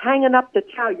hanging up the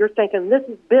towel. You're thinking,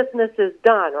 business is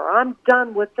done, or I'm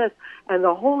done with this. And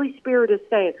the Holy Spirit is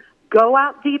saying, go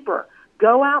out deeper.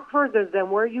 Go out further than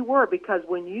where you were, because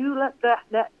when you let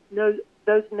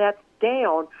those nets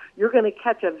down, you're going to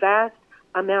catch a vast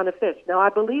amount of fish. Now, I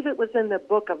believe it was in the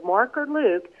book of Mark or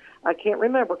Luke. I can't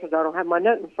remember because I don't have my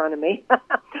note in front of me.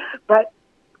 But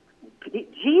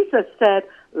Jesus said,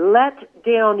 let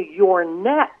down your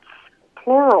nets,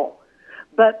 plural.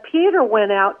 But Peter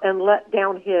went out and let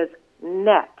down his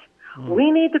net.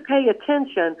 We need to pay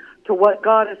attention to what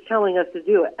God is telling us to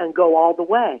do and go all the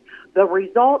way. The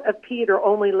result of Peter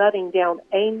only letting down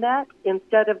a net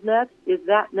instead of nets is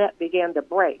that net began to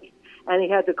break. And he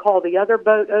had to call the other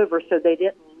boat over so they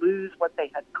didn't lose what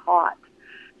they had caught.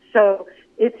 So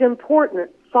it's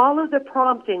important. Follow the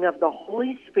prompting of the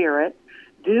Holy Spirit.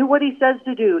 Do what he says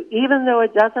to do, even though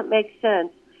it doesn't make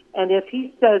sense. And if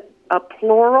he says a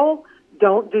plural,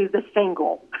 don't do the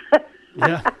single.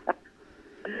 Yeah.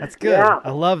 That's good. Yeah. I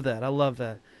love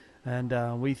that. And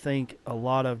we thank a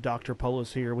lot of Dr.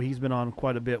 Polis here. He's been on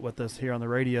quite a bit with us here on the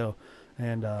radio,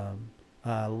 and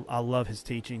I love his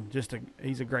teaching.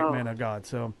 He's a great man of God.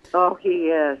 So. Oh, he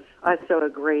is. I so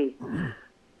agree.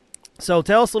 So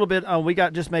tell us a little bit. We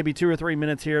got just maybe 2 or 3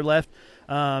 minutes here left.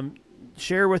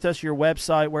 Share with us your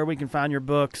website, where we can find your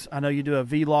books. I know you do a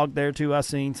vlog there too, I've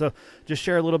seen. So just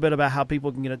share a little bit about how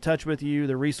people can get in touch with you,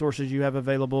 the resources you have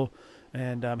available,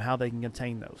 and how they can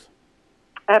obtain those.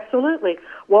 Absolutely.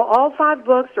 Well, all 5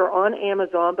 books are on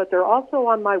Amazon, but they're also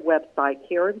on my website,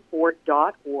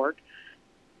 KarenFord.org.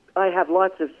 I have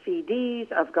lots of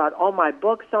CDs. I've got all my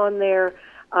books on there.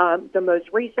 The most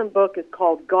recent book is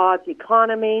called God's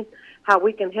Economy, How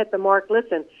We Can Hit the Mark.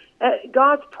 Listen,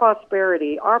 God's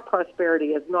prosperity, our prosperity,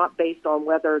 is not based on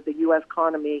whether the U.S.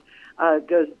 economy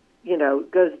goes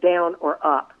down or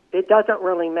up. It doesn't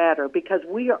really matter, because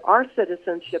our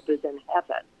citizenship is in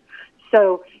heaven.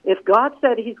 So if God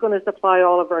said he's going to supply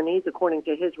all of our needs according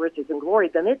to his riches and glory,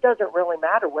 then it doesn't really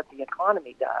matter what the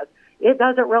economy does. It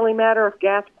doesn't really matter if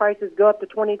gas prices go up to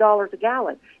 $20 a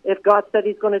gallon. If God said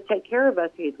he's going to take care of us,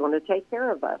 he's going to take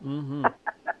care of us. Mm-hmm.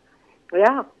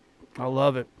 Yeah. I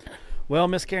love it. Well,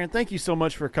 Miss Karen, thank you so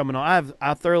much for coming on.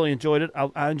 I thoroughly enjoyed it.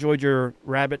 I enjoyed your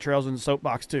rabbit trails in the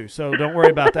soapbox too, so don't worry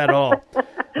about that at all.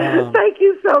 Thank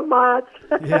you so much.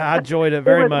 Yeah, I enjoyed it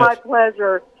very much. It was my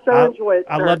pleasure. Enjoyed it,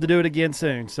 sir. I'd love to do it again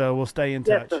soon, so we'll stay in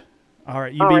touch. Yes, all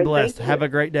right, you be blessed. Have a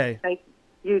great day. Thank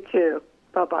you. You too.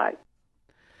 Bye-bye.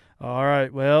 All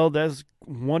right, well, that's a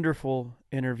wonderful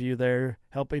interview there,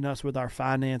 helping us with our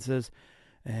finances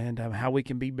and how we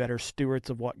can be better stewards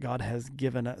of what God has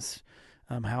given us,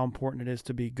 how important it is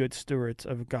to be good stewards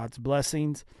of God's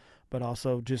blessings, but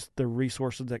also just the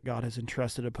resources that God has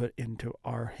entrusted to put into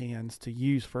our hands to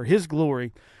use for his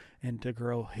glory and to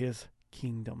grow his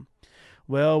kingdom.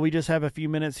 Well, we just have a few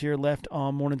minutes here left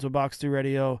on Mornings with Box 2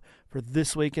 Radio for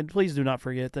this week. And please do not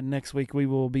forget that next week we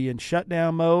will be in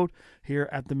shutdown mode here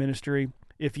at the ministry.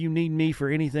 If you need me for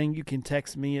anything, you can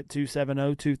text me at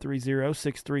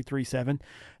 270-230-6337.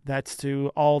 That's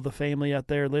to all the family out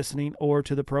there listening, or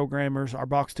to the programmers, our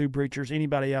Box 2 preachers,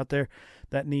 anybody out there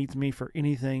that needs me for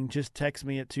anything. Just text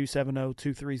me at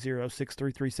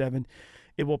 270-230-6337.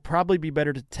 It will probably be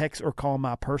better to text or call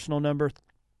my personal number,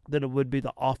 than it would be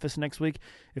the office next week.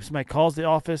 If somebody calls the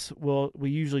office, we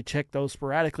usually check those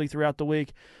sporadically throughout the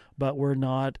week, but we're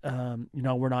not,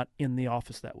 we're not in the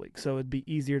office that week. So it'd be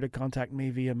easier to contact me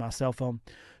via my cell phone,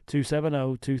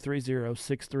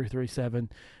 270-230-6337.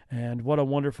 And what a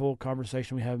wonderful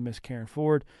conversation we have with Miss Karen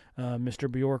Ford,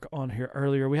 Mr. Bjork on here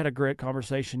earlier. We had a great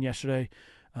conversation yesterday,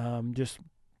 just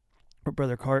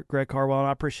Brother Greg Carwell, and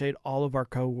I appreciate all of our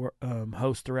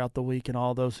co-hosts throughout the week and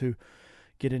all those who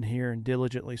get in here and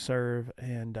diligently serve,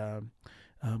 and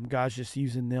God's just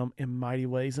using them in mighty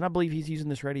ways. And I believe He's using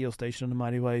this radio station in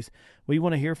mighty ways. We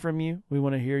want to hear from you. We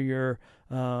want to hear your,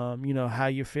 how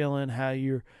you're feeling,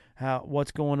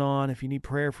 what's going on. If you need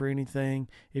prayer for anything,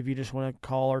 if you just want to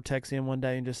call or text in one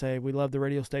day and just say, we love the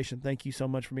radio station, thank you so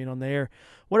much for being on the air.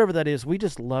 Whatever that is, we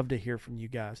just love to hear from you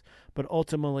guys. But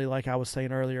ultimately, like I was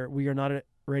saying earlier, we are not a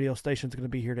radio station that's going to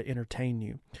be here to entertain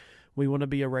you. We want to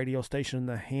be a radio station in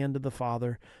the hand of the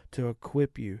Father to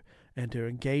equip you and to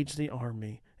engage the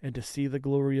army and to see the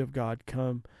glory of God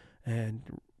come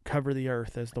and cover the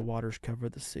earth as the waters cover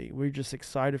the sea. We're just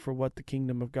excited for what the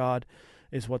kingdom of God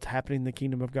is, what's happening in the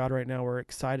kingdom of God right now. We're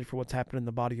excited for what's happening in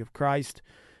the body of Christ.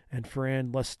 And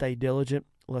friend, let's stay diligent.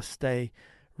 Let's stay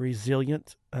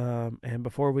resilient. And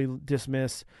before we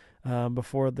dismiss,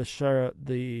 before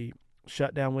the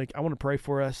shutdown week, I want to pray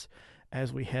for us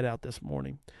as we head out this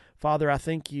morning. Father, I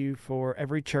thank you for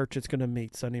every church that's going to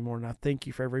meet Sunday morning. I thank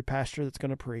you for every pastor that's going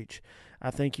to preach.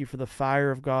 I thank you for the fire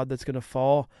of God that's going to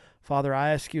fall. Father, I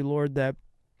ask you, Lord, that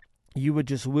you would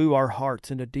just woo our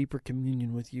hearts into deeper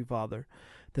communion with you, Father.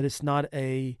 That it's not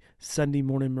a Sunday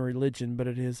morning religion, but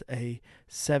it is a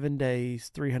 7 days,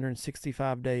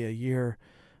 365 day a year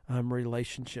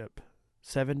relationship.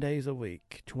 7 days a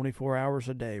week, 24 hours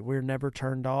a day. We're never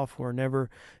turned off. We're never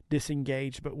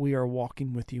disengaged, but we are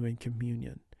walking with you in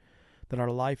communion. That our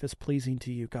life is pleasing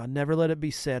to you, God. Never let it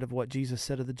be said of what Jesus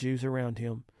said of the Jews around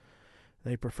him.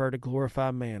 They prefer to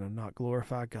glorify man and not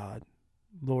glorify God.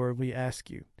 Lord, we ask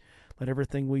you, let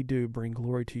everything we do bring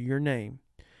glory to your name.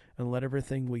 And let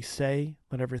everything we say,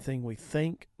 let everything we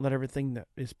think, let everything that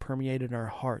is permeated in our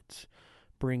hearts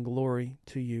bring glory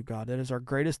to you, God. That is our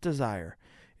greatest desire,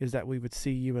 is that we would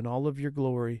see you in all of your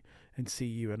glory and see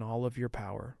you in all of your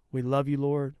power. We love you,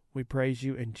 Lord. We praise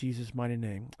you in Jesus' mighty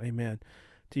name. Amen.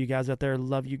 To you guys out there,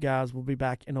 love you guys. We'll be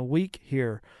back in a week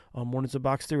here on Mornings of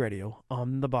Box 2 Radio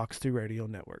on the Box 2 Radio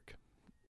Network.